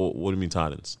 What do you mean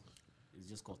Titans? It's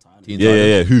just called Titans. Teen Yeah, Titans.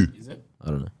 yeah, yeah. Who? Is it? I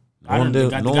don't know. I don't know.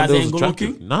 The no guys there ain't good attractive.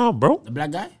 looking? Nah, bro. The black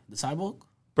guy? The cyborg?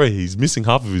 Bro, he's missing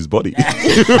half of his body.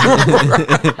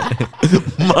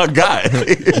 My guy.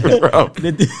 Bro.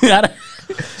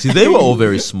 See, they were all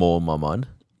very small in my mind.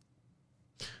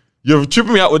 You're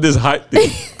tripping me out with this height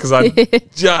thing. Because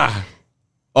yeah.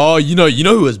 Oh, you know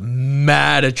who was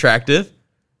mad attractive?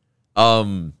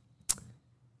 Damn,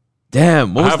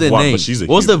 what I was have their one, name? but she's a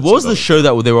What was the human, What was so the don't- show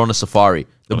that they were on a safari?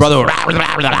 The brother.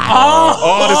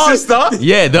 Oh, the sister?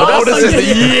 Yeah, the older sister.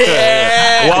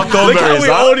 Yeah. Wild Look how Thornberries, we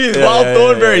huh? own these Wild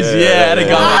Thornberries. Yeah, had a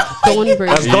guy. Thornberry.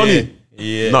 That's Donnie.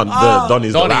 Yeah. No,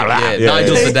 Donnie's Donnie,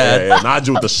 Nigel's the dad. Yeah,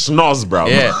 Nigel with the schnoz, bro.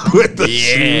 Yeah. With the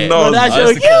Yeah. schnoz. That I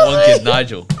used to call one kid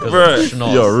Nigel. 'cause of Bro, the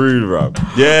schnoz. you're rude, bro.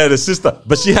 Yeah, the sister.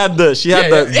 But she had the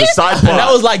the side part. And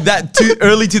that was like that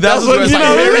early 2000s what where it's you like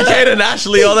know. Mary Kate and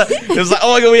Ashley, all that. It was like,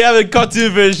 oh my god, we have a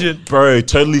cartoon version. Bro,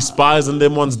 Totally Spies and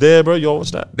them ones there, bro. You all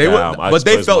watch that? They were, I but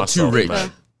they exposed felt too myself, rich.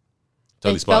 man. They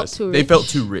Totally felt Spies. too They rich. felt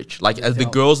too rich, like as the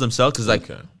girls themselves, because like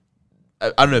Okay. I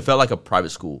don't know, it felt like a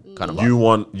private school kind of. You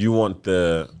want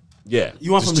Yeah,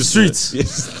 You want It's from the just- streets.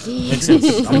 Yes. Makes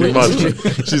sense. Pretty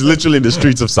much. She's literally in the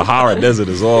streets of Sahara Desert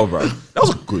as well, bro. That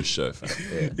was a good show, fam.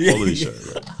 Yeah, quality show,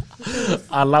 bro.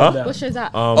 I love What that. show's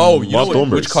that? Oh, you know Wild what,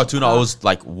 which Thornberrys. cartoon I was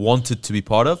like wanted to be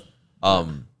part of?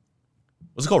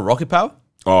 What's it called? Rocket Power?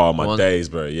 Oh my One- days,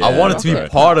 bro. Yeah, I wanted to be bro.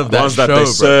 part of that Ones show, that they bro.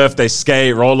 surf, they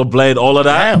skate, rollerblade, all of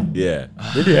that. Damn. Yeah.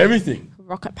 They do everything.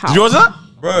 Rocket Power. Did you watch that? I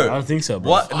Bro, don't think so, bro.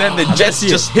 what? And then the jets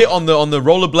just hit on the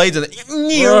rollerblades and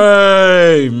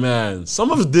Hey, man.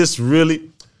 Some of this really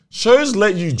shows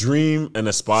let you dream and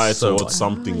aspire towards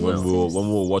something when we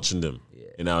were watching them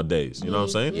in our days. You know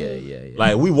what I'm saying? yeah.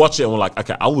 Like we watch it and we're like,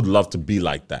 okay, I would love to be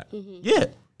like that. Yeah.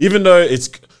 Even though it's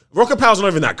Rocket Power's not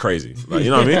even that crazy. Like,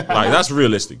 you know what I mean? Like that's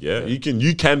realistic, yeah. You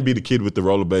can be the kid with the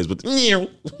rollerblades with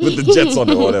the jets on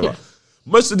it or whatever.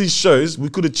 Most of these shows, we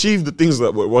could achieve the things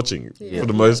that we're watching for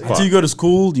the most part. Until you go to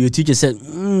school, your teacher said,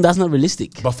 that's not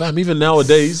realistic. But fam, even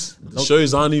nowadays, the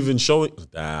shows aren't even showing.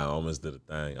 Damn, I almost did a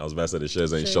thing. I was about to say the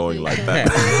shows ain't showing like that.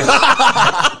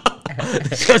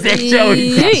 Because they're showing.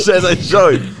 Yeet. Shows ain't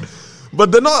showing.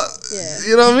 But they're not,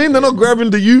 you know what I mean? They're not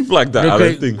grabbing the youth like that, I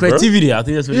don't think, bro. Creativity, I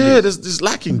think that's what it Yeah, is. there's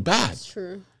lacking bad.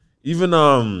 True. Even,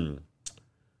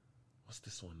 what's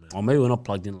this one, man? Or maybe we're not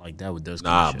plugged in like that with those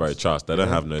kind Nah, of bro, shows. trust. They don't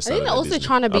have no Saturday they're also Disney.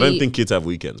 trying to I don't be- think kids have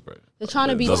weekends, bro. They're trying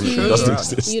to be Doesn't- too, doesn't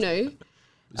exist. you know,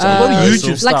 a lot of YouTube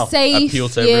like stuff. safe. Appeal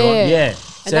to everyone. Yeah. And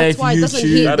Safe, that's why it doesn't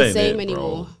hit That the ain't same it, bro.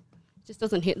 anymore. Just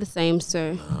doesn't hit the same.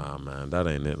 So Ah, man, that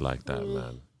ain't it like that,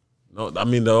 man. No, I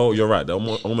mean, though, you're right. It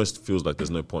almost feels like there's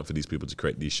no point for these people to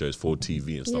create these shows for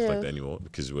TV and stuff Yeah. like that anymore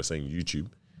because we're saying YouTube.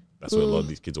 That's where a lot of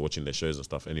these kids are watching their shows and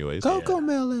stuff, anyways.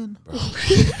 Melon.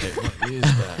 What is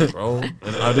that, bro?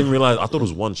 And I didn't realize. I thought it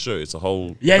was one show. It's a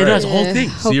whole. Yeah, you know, it's a whole thing.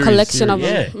 whole Series, collection of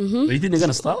Yeah. them. But you think they're going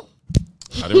to stop?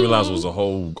 I didn't realize it was a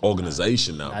whole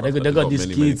organization now. Nah, bro. they Like, got these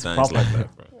many kids things proper. like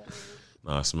that, bro.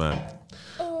 Nah, it's mad.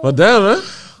 But damn, man,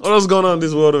 what else going on in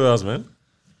this world of ours, man?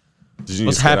 Did you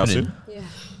What's get out happening? soon? Yeah.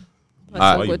 Why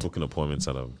That's are you good. booking appointments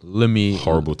at a Let me.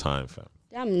 horrible time, fam?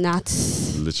 Damn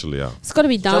nuts. Literally out. It's got to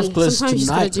be done. Just close Sometimes you just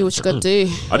got to tonight. do what you got to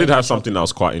do. I did have something that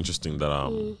was quite interesting that I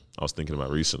was thinking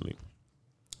about recently.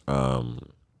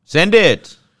 Send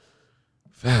it.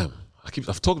 Fam,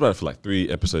 I've talked about it for like 3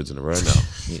 episodes in a row now.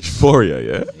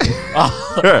 Euphoria,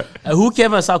 yeah. Who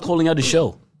came and started calling out the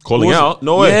show? Calling Was it? out?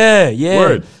 No way. Yeah, yeah.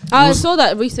 Word. I saw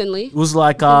that recently. It was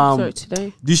like, Sorry,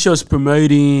 today. this show's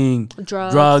promoting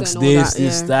Drugs and all this, that,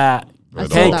 this, yeah. that. I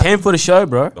saw Came, that. came for the show,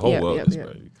 bro. The whole Yeah, world yeah, is, yeah.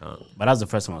 bro. You can't. But that's the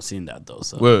first time I've seen that, though.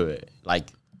 So Wait. Like,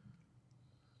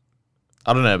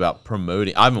 I don't know about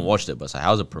promoting. I haven't watched it, but so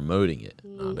how's it promoting it?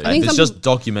 I Like, think it's some just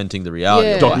documenting the reality.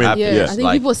 Yeah, of what Document- happened. yeah. yes. I think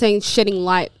Like, people are saying shedding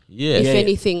light, Yeah. if Yeah.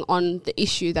 anything, on the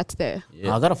issue that's there.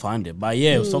 Yeah. I gotta find it. But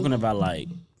yeah, it was talking about like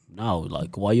now,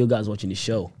 like why you guys watching the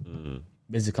show?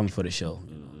 Basically coming for the show.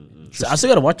 You know? So I still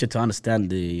gotta watch it to understand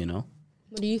the, you know.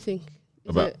 What do you think? Is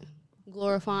About- it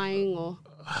glorifying or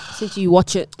since you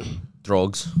watch it?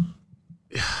 Drugs.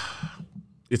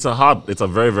 It's a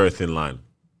very, very thin line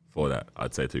for that,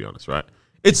 I'd say, to be honest, right?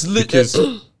 It's Because-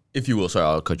 if you will, sorry,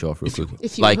 I'll cut you off real quick.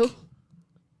 If you like will.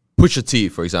 Pusha T,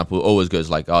 for example, always goes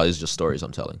like, "Oh, it's just stories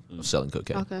I'm telling of selling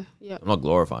cocaine." Okay, yeah. I'm not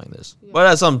glorifying this,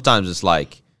 but sometimes it's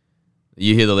like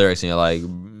you hear the lyrics and you're like,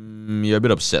 you're a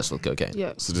bit obsessed with cocaine.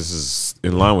 Yeah. So this is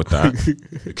in line with that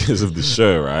because of the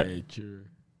show, right?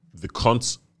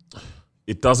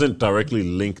 It doesn't directly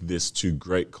link this to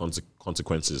great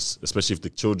consequences, especially if the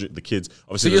kids. So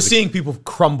Obviously, you're seeing people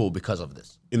crumble because of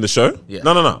this. in the show. Yeah.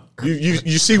 No.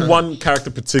 You see one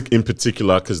character in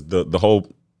particular because the whole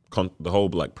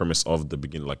like premise of the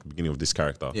beginning of this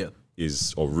character Yeah.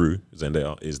 is, or Rue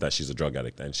Zendaya, is that she's a drug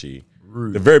addict, and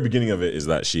the very beginning of it is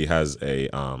that she has a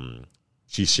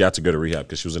she had to go to rehab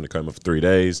because she was in a coma for 3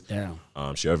 days. Yeah.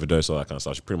 She overdosed, all that kind of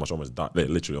stuff. She pretty much almost died.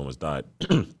 Literally almost died.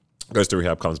 Goes to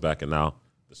rehab, comes back, and now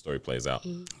the story plays out.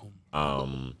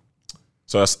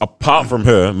 So that's, apart from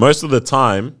her, most of the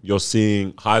time you're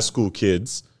seeing high school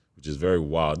kids, which is very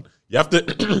wild. You have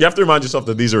to remind yourself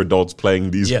that these are adults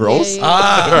playing these roles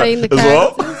Playing the as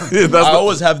well. characters. Yeah, that's I the-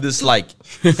 always have this like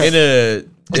inner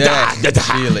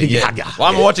feeling. Yeah. Well,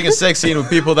 I'm watching a sex scene with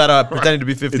people that are pretending to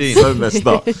be 15. it's so messed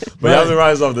up. But you have to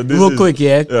remind yourself that this Real is quick,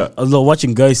 yeah. Yeah. I was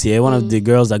watching Ghost, yeah. One of the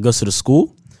girls that goes to the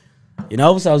school. You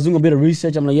know, so I was doing a bit of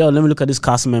research. I'm like, yo, let me look at this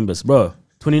cast members, bro.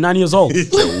 29 years old.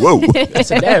 Whoa. I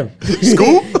said, damn.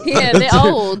 School? Yeah, they're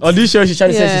old. On this show, she's trying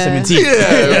to say Yeah. she's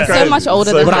 17. So much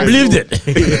older than But I high believed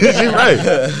school. it. She's right.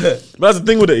 But that's the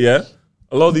thing with it, yeah.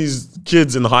 A lot of these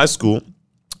kids in high school,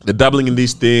 they're dabbling in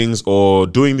these things or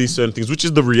doing these certain things, which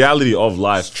is the reality of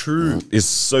life. It's true. It's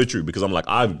so true because I'm like,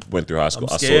 I went through high school.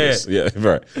 I saw scared. this. Yeah,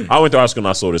 right. I went to high school and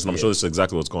I saw this, and I'm sure this is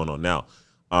exactly what's going on now.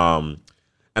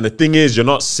 And the thing is,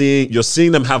 you're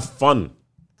seeing them have fun.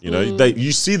 You know,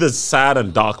 you see the sad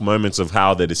and dark moments of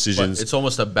how their But decisions, it's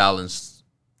almost a balanced.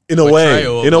 in a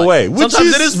portrayal way, of, which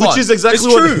sometimes it is fun. which is exactly It's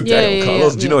what. true. Yeah,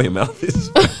 Carlos, do you know him out is?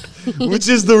 Which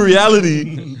is the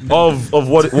reality of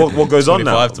what goes on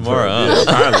now. 25 tomorrow, huh? Yeah,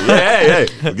 apparently. Hey,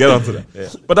 we'll get onto that. Yeah.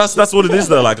 But that's what it is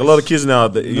though. Like a lot of kids now,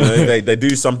 they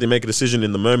do something, make a decision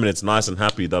in the moment. It's nice and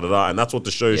happy, and that's what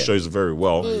the show shows very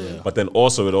well. But then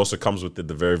also it also comes with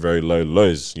the very, very low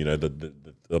lows. You know,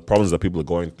 the problems that people are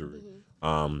going through,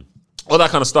 all that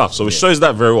kind of stuff. So it shows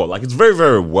that very well. Like it's very,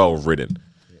 very well written.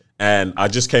 And I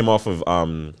just came off of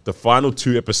the final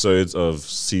 2 episodes of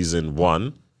season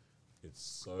 1.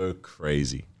 So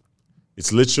crazy.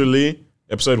 It's literally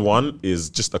episode 1 is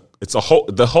just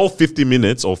the whole 50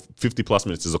 minutes or 50 plus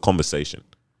minutes is a conversation.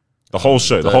 The whole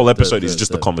show, the whole episode is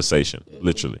just a conversation,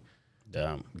 literally.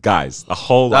 Damn. Guys, a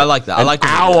whole I like that. I like an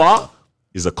when you do hour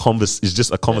is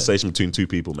just a conversation between 2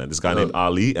 people, man. This guy named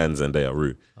Ali and Zendaya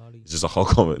Rue. It's just a whole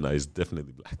comment. No, he's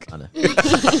definitely black. I know.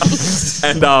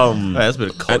 And That's a bit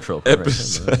of cultural.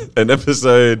 an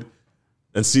episode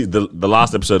and see the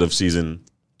last episode of season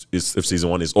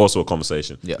 1 is also a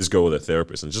conversation. Yeah. This girl with a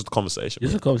therapist and just a conversation.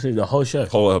 It's a conversation. The whole show. The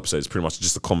whole episode is pretty much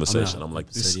just a conversation. I'm like,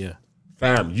 this, yeah.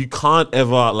 fam, you can't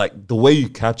ever, like, the way you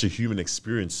capture human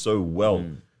experience so well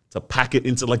to pack it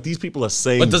into, like, these people are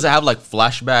saying But does it have like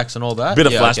flashbacks and all that? a bit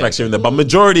of Yeah, flashbacks okay. here and there, but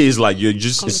majority is like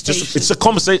it's a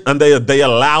conversation, and they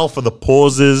allow for the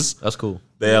pauses. That's cool.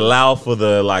 They allow for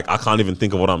the like, I can't even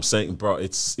think of what I'm saying, bro.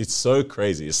 It's so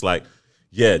crazy. It's like,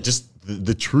 yeah, just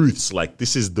the truths. Like,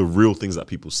 this is the real things that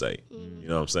people say. You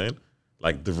know what I'm saying?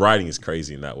 Like, the writing is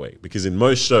crazy in that way, because in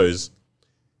most shows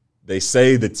they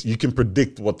say that you can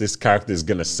predict what this character is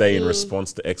gonna say in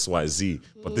response to X, Y, Z.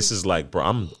 But this is like,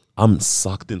 bro, I'm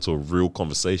sucked into a real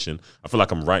conversation. I feel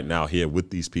like I'm right now here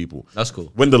with these people. That's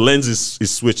cool. When the lens is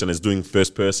switched and it's doing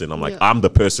first person, I'm like, I'm the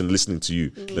person listening to you.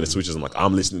 Then it switches, I'm like,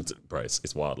 I'm listening to, bro,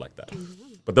 it's wild like that.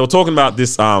 But they were talking about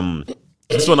this,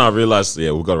 this one I realized,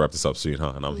 yeah, we've got to wrap this up soon,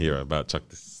 huh? And I'm here about chuck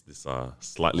this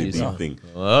slightly deep thing.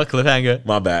 Oh, cliffhanger.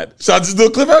 My bad. Should I just do a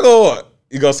cliffhanger or what?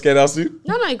 You got scared out soon?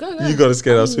 No, go. You got to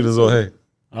scared out soon as well, hey.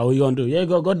 How are you gonna do? Yeah,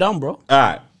 go down, bro. All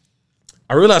right.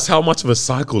 I realized how much of a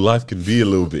cycle life can be a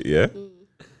little bit, yeah?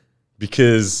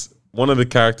 Because one of the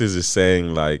characters is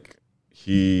saying, like,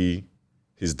 his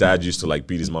dad used to, like,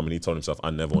 beat his mom, and he told himself, I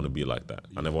never want to be like that.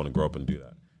 I never want to grow up and do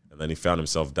that. And then he found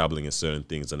himself dabbling in certain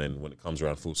things, and then when it comes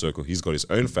around full circle, he's got his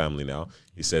own family now,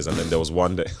 he says, and then there was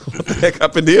one day, what the heck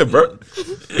happened here, bro?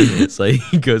 So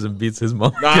he goes and beats his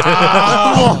mom.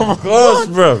 Of course,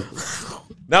 bro.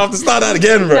 Now I have to start that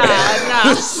again, bro.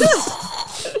 Nah.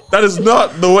 That is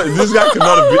not the way. This guy can't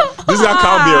be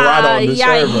a writer on this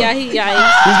show, bro. Yeah.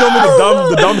 He's gonna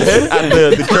be the dumb head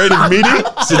at the creative meeting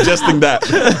suggesting that.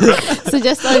 So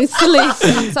just something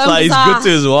silly. So Like, he's good to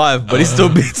his wife, but he still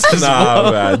beats his Nah,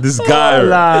 mom. man. This guy.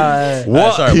 Lie.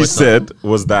 What sorry, he what's said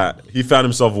was that he found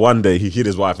himself one day, he hit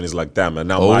his wife and he's like, damn, and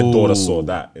now my daughter saw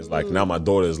that. It's like, now my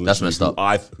daughter is That's literally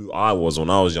messed up. who I was when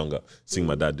I was younger, seeing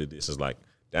my dad did this. It's like,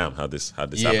 damn, how'd this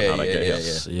happen? How'd I get here?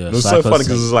 Yeah, It was so funny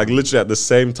because it was like literally at the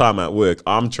same time at work,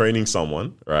 I'm training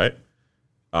someone, right?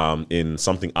 In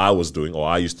something I was doing or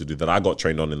I used to do that I got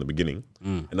trained on in the beginning.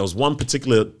 And there was one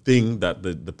particular thing that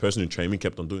the person who trained me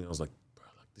kept on doing. I was like, bro,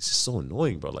 like, this is so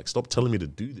annoying, bro. Like, stop telling me to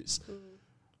do this.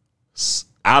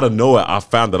 Out of nowhere, I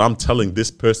found that I'm telling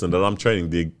this person that I'm training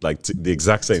the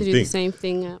exact same to do thing. the same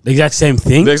thing. Yeah. The exact same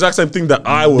thing. The exact same thing that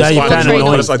I was That you finding found annoying.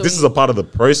 annoying. But it's like, this is a part of the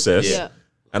process. Yeah.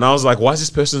 And I was like, why is this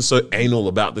person so anal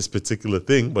about this particular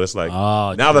thing? But it's like,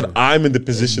 Ah, now that I'm in the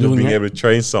position of Doing being it. able to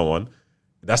train someone,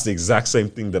 that's the exact same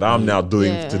thing that I'm now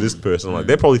doing Yeah. to this person. I'm like,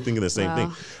 they're probably thinking the same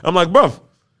thing. I'm like, bruv,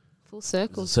 Full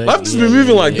circle. So, Life just been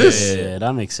moving like this. Yeah,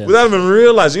 that makes sense. without even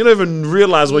realizing. You don't even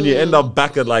realize when you end up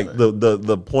back at like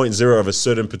the point zero of a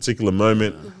certain particular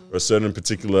moment or a certain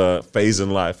particular phase in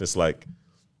life. It's like,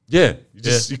 yeah,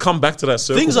 you come back to that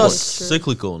circle. Things are point.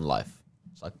 cyclical in life.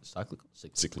 Cyclical.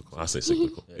 Cyclical. I say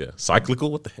cyclical. Yeah.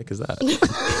 Cyclical? What the heck is that?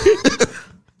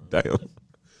 Damn.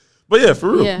 But yeah,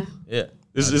 for real. Yeah. Yeah.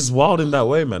 It's wild in that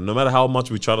way, man. No matter how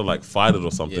much we try to like fight it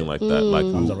or something like that, like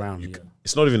Comes around. Yeah.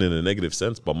 it's not even in a negative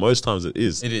sense, but most times it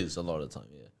is. It is a lot of the time,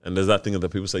 yeah. And there's that thing that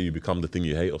people say you become the thing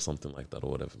you hate or something like that or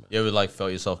whatever, man. You ever like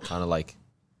felt yourself kind of like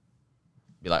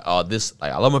be like, oh, this,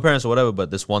 like, I love my parents or whatever,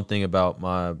 but this one thing about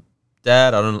my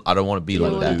dad, I don't want to be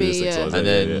like wanna that. be, This, yeah. XYZ, And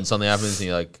then yeah. something happens and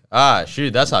you're like,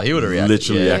 shoot, that's how he would have reacted.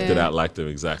 Literally yeah. acted out like them,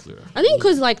 exactly. Right. I think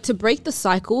because like to break the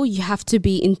cycle, you have to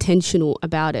be intentional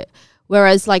about it.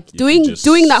 Whereas like doing just-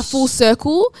 that full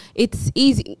circle, it's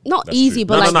easy. Not That's easy, true.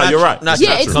 but no, like no, you're right. Natural.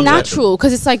 yeah, it's natural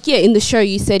because it's like in the show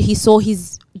you said he saw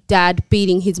his dad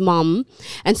beating his mum.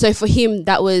 And so for him,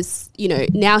 that was, you know,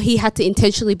 now he had to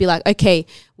intentionally be like, okay,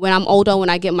 when I'm older, when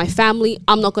I get my family,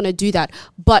 I'm not going to do that.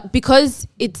 But because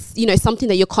it's, you know, something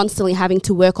that you're constantly having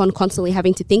to work on, constantly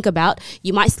having to think about,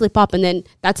 you might slip up, and then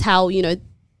that's how, you know,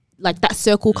 like that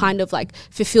circle kind of like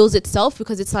fulfills itself,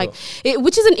 because it's like,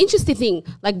 which is an interesting thing,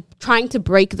 like trying to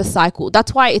break the cycle.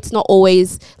 That's why it's not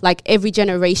always like every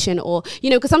generation, or,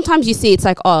 you know, because sometimes you see it's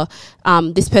like, oh,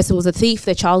 this person was a thief,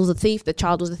 their child was a thief, their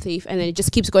child was a thief, and then it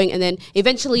just keeps going, and then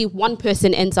eventually one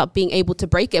person ends up being able to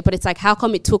break it. But it's like, how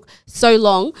come it took so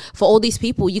long for all these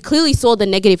people? You clearly saw the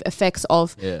negative effects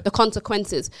of the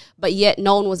consequences, but yet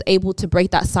no one was able to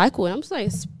break that cycle. And I'm just like,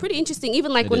 it's pretty interesting.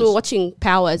 Even like when we were watching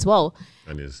Power as well.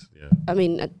 And is, yeah. I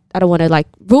mean, I don't want to like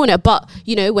ruin it, but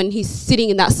you know, when he's sitting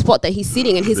in that spot that he's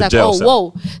sitting, and he's The like, jail oh,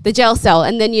 cell. whoa, the jail cell.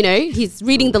 And then, you know, he's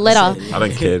reading the letter. I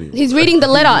don't care. He's reading the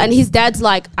letter, and his dad's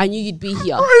like, I knew you'd be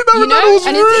here. You know?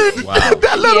 And it's, Wow.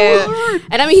 That letter yeah. was rude.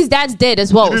 And I mean, his dad's dead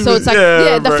as well. So it's like,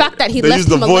 the bro. fact that he they left used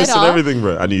the him a voice letter. and everything,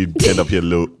 bro. I knew you'd end up here,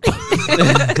 Luke.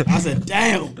 I said,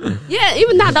 damn. Yeah,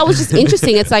 even that was just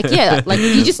interesting. It's like, yeah, like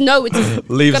you just know it's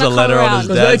Leaves gonna a letter come on his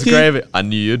around. dad's Loki- grave. I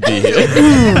knew you'd be here.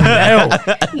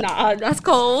 Nah, that's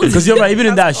cold. Because you're right, even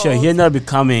in that That's show, he cold. ended up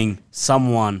becoming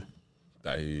someone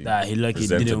That he that he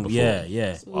resented didn't. before.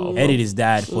 Yeah. Hated his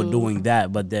dad for doing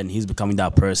that, but then he's becoming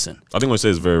that person. I think what I say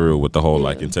is very real with the whole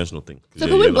like intentional thing. 'Cause So yeah,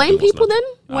 can you we end up blame doing what's people not-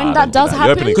 then when Nah, that don't do does that. You're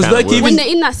happen? opening a Because can of like worms. even- When they're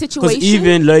in that Because situation.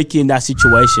 even Loki in that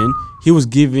situation, he was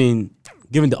given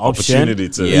the option. Opportunity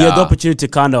to- He had Yeah. the opportunity to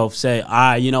kind of say,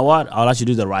 you know what, I'll actually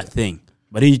do the right thing.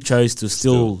 But he chose to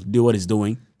still do what he's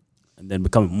doing and then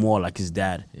become more like his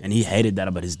dad. And he hated that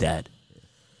about his dad.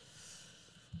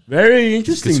 Very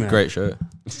interesting, It's a man. great show.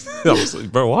 I was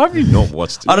like, bro, why have you not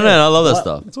watched it? I don't know. I love that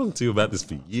stuff. I'm talking to you about this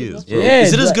for years, bro. Yeah,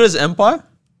 Is it as that- good as Empire?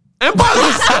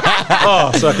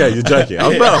 Oh, so okay, you're joking. I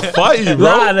was about to fight you, bro.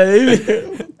 Nah, nah,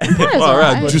 even- All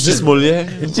right, Juicy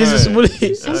Smollier. Jesus, Empire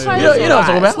you is know what I'm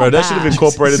talking about? Bro, they should have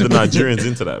incorporated the Nigerians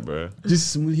into that, bro.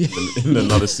 Jesus, In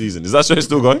another season. Is that show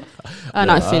still going?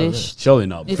 No, it finished. surely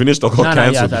not. Finished or got No, no, yeah,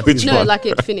 cancelled? that- Which No, one? like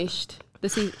it finished. The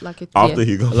season, like it. After yeah.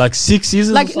 he got Like 6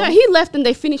 seasons. Like or no, something? he left and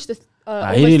they finished the He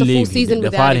almost didn't the full leave. season They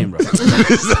without fired him. him,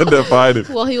 bro. they fired him.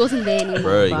 Well, he wasn't there anymore.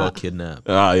 Bro, you but- got kidnapped.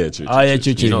 Ah, yeah, true. Oh, yeah,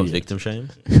 true, You know true. victim shame?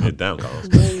 Yeah, damn, Carlos.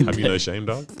 Have you no shame,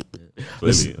 dog?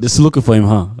 Clearly. They're still looking for him,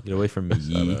 huh? Get away from me.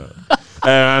 Yee.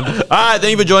 And All right, thank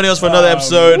you for joining us for another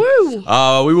episode.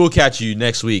 Woo. We will catch you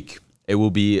next week. It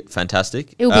will be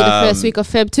fantastic. It will be the first week of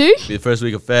Feb too. Be the first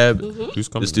week of Feb. who's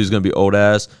coming? This dude's gonna be old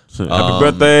ass. Happy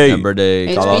birthday. Happy birthday,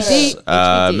 HBD. Carlos.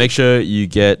 HBD. Make sure you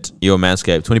get your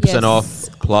Manscaped 20% Yes. off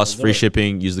plus free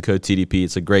shipping. Use the code TDP.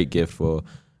 It's a great gift for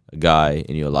a guy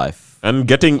in your life. And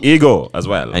getting Ego as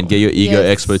well. And get your Ego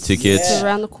Yes. Expo tickets. It's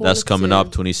around the corner That's coming too.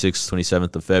 up 26th,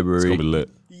 27th of It's gonna February. be lit.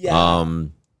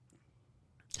 Um,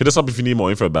 Hit us up if you need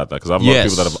more info about that, because I have a lot of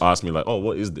Yes. people that have asked me like, "Oh,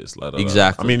 what is this?" Like,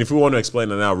 Exactly. I mean, if we want to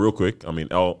explain it now, real quick. I mean,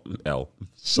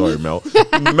 sorry, Mel.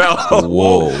 Mel.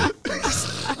 whoa.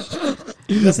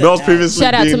 Mel's previously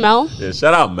Shout out to been- Mel. Yeah,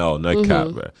 shout out Mel. No cap,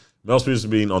 bro. Mel's previously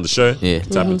been on the show. Yeah.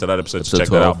 Tap into that episode to Episode check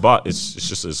 12. that out. But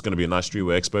it's going to be a nice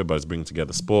streetwear expo, but it's bringing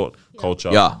together sport, culture,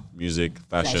 Yeah. music,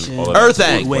 fashion, all of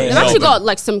Everything. that. They've actually got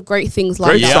like some great things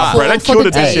like Great that stuff, for, bro. They for killed the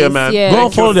it this days. year, man. Yeah. Go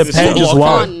and follow the page as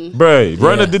well. Fun. Bro,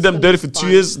 Rona Yeah. did them dirty for 2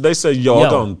 years. They said, yo, Yo, I'm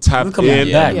going to tap we come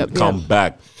in back. and Yep, come yep.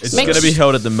 back. It's Make going to be sh-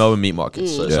 held at the Melbourne Meat Market.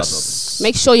 So it's Yes.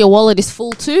 Make sure your wallet is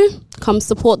full too. Come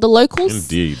support the locals.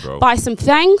 Indeed, bro. Buy some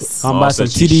things. Come Oh, by so some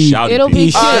she TD. shouted It'll be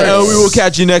people. good. up. We will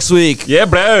catch you next week. Yeah,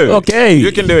 bro. Okay.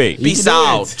 You can do it. Peace do it.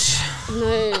 out.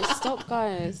 No, stop,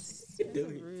 guys.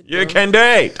 You can do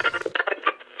it.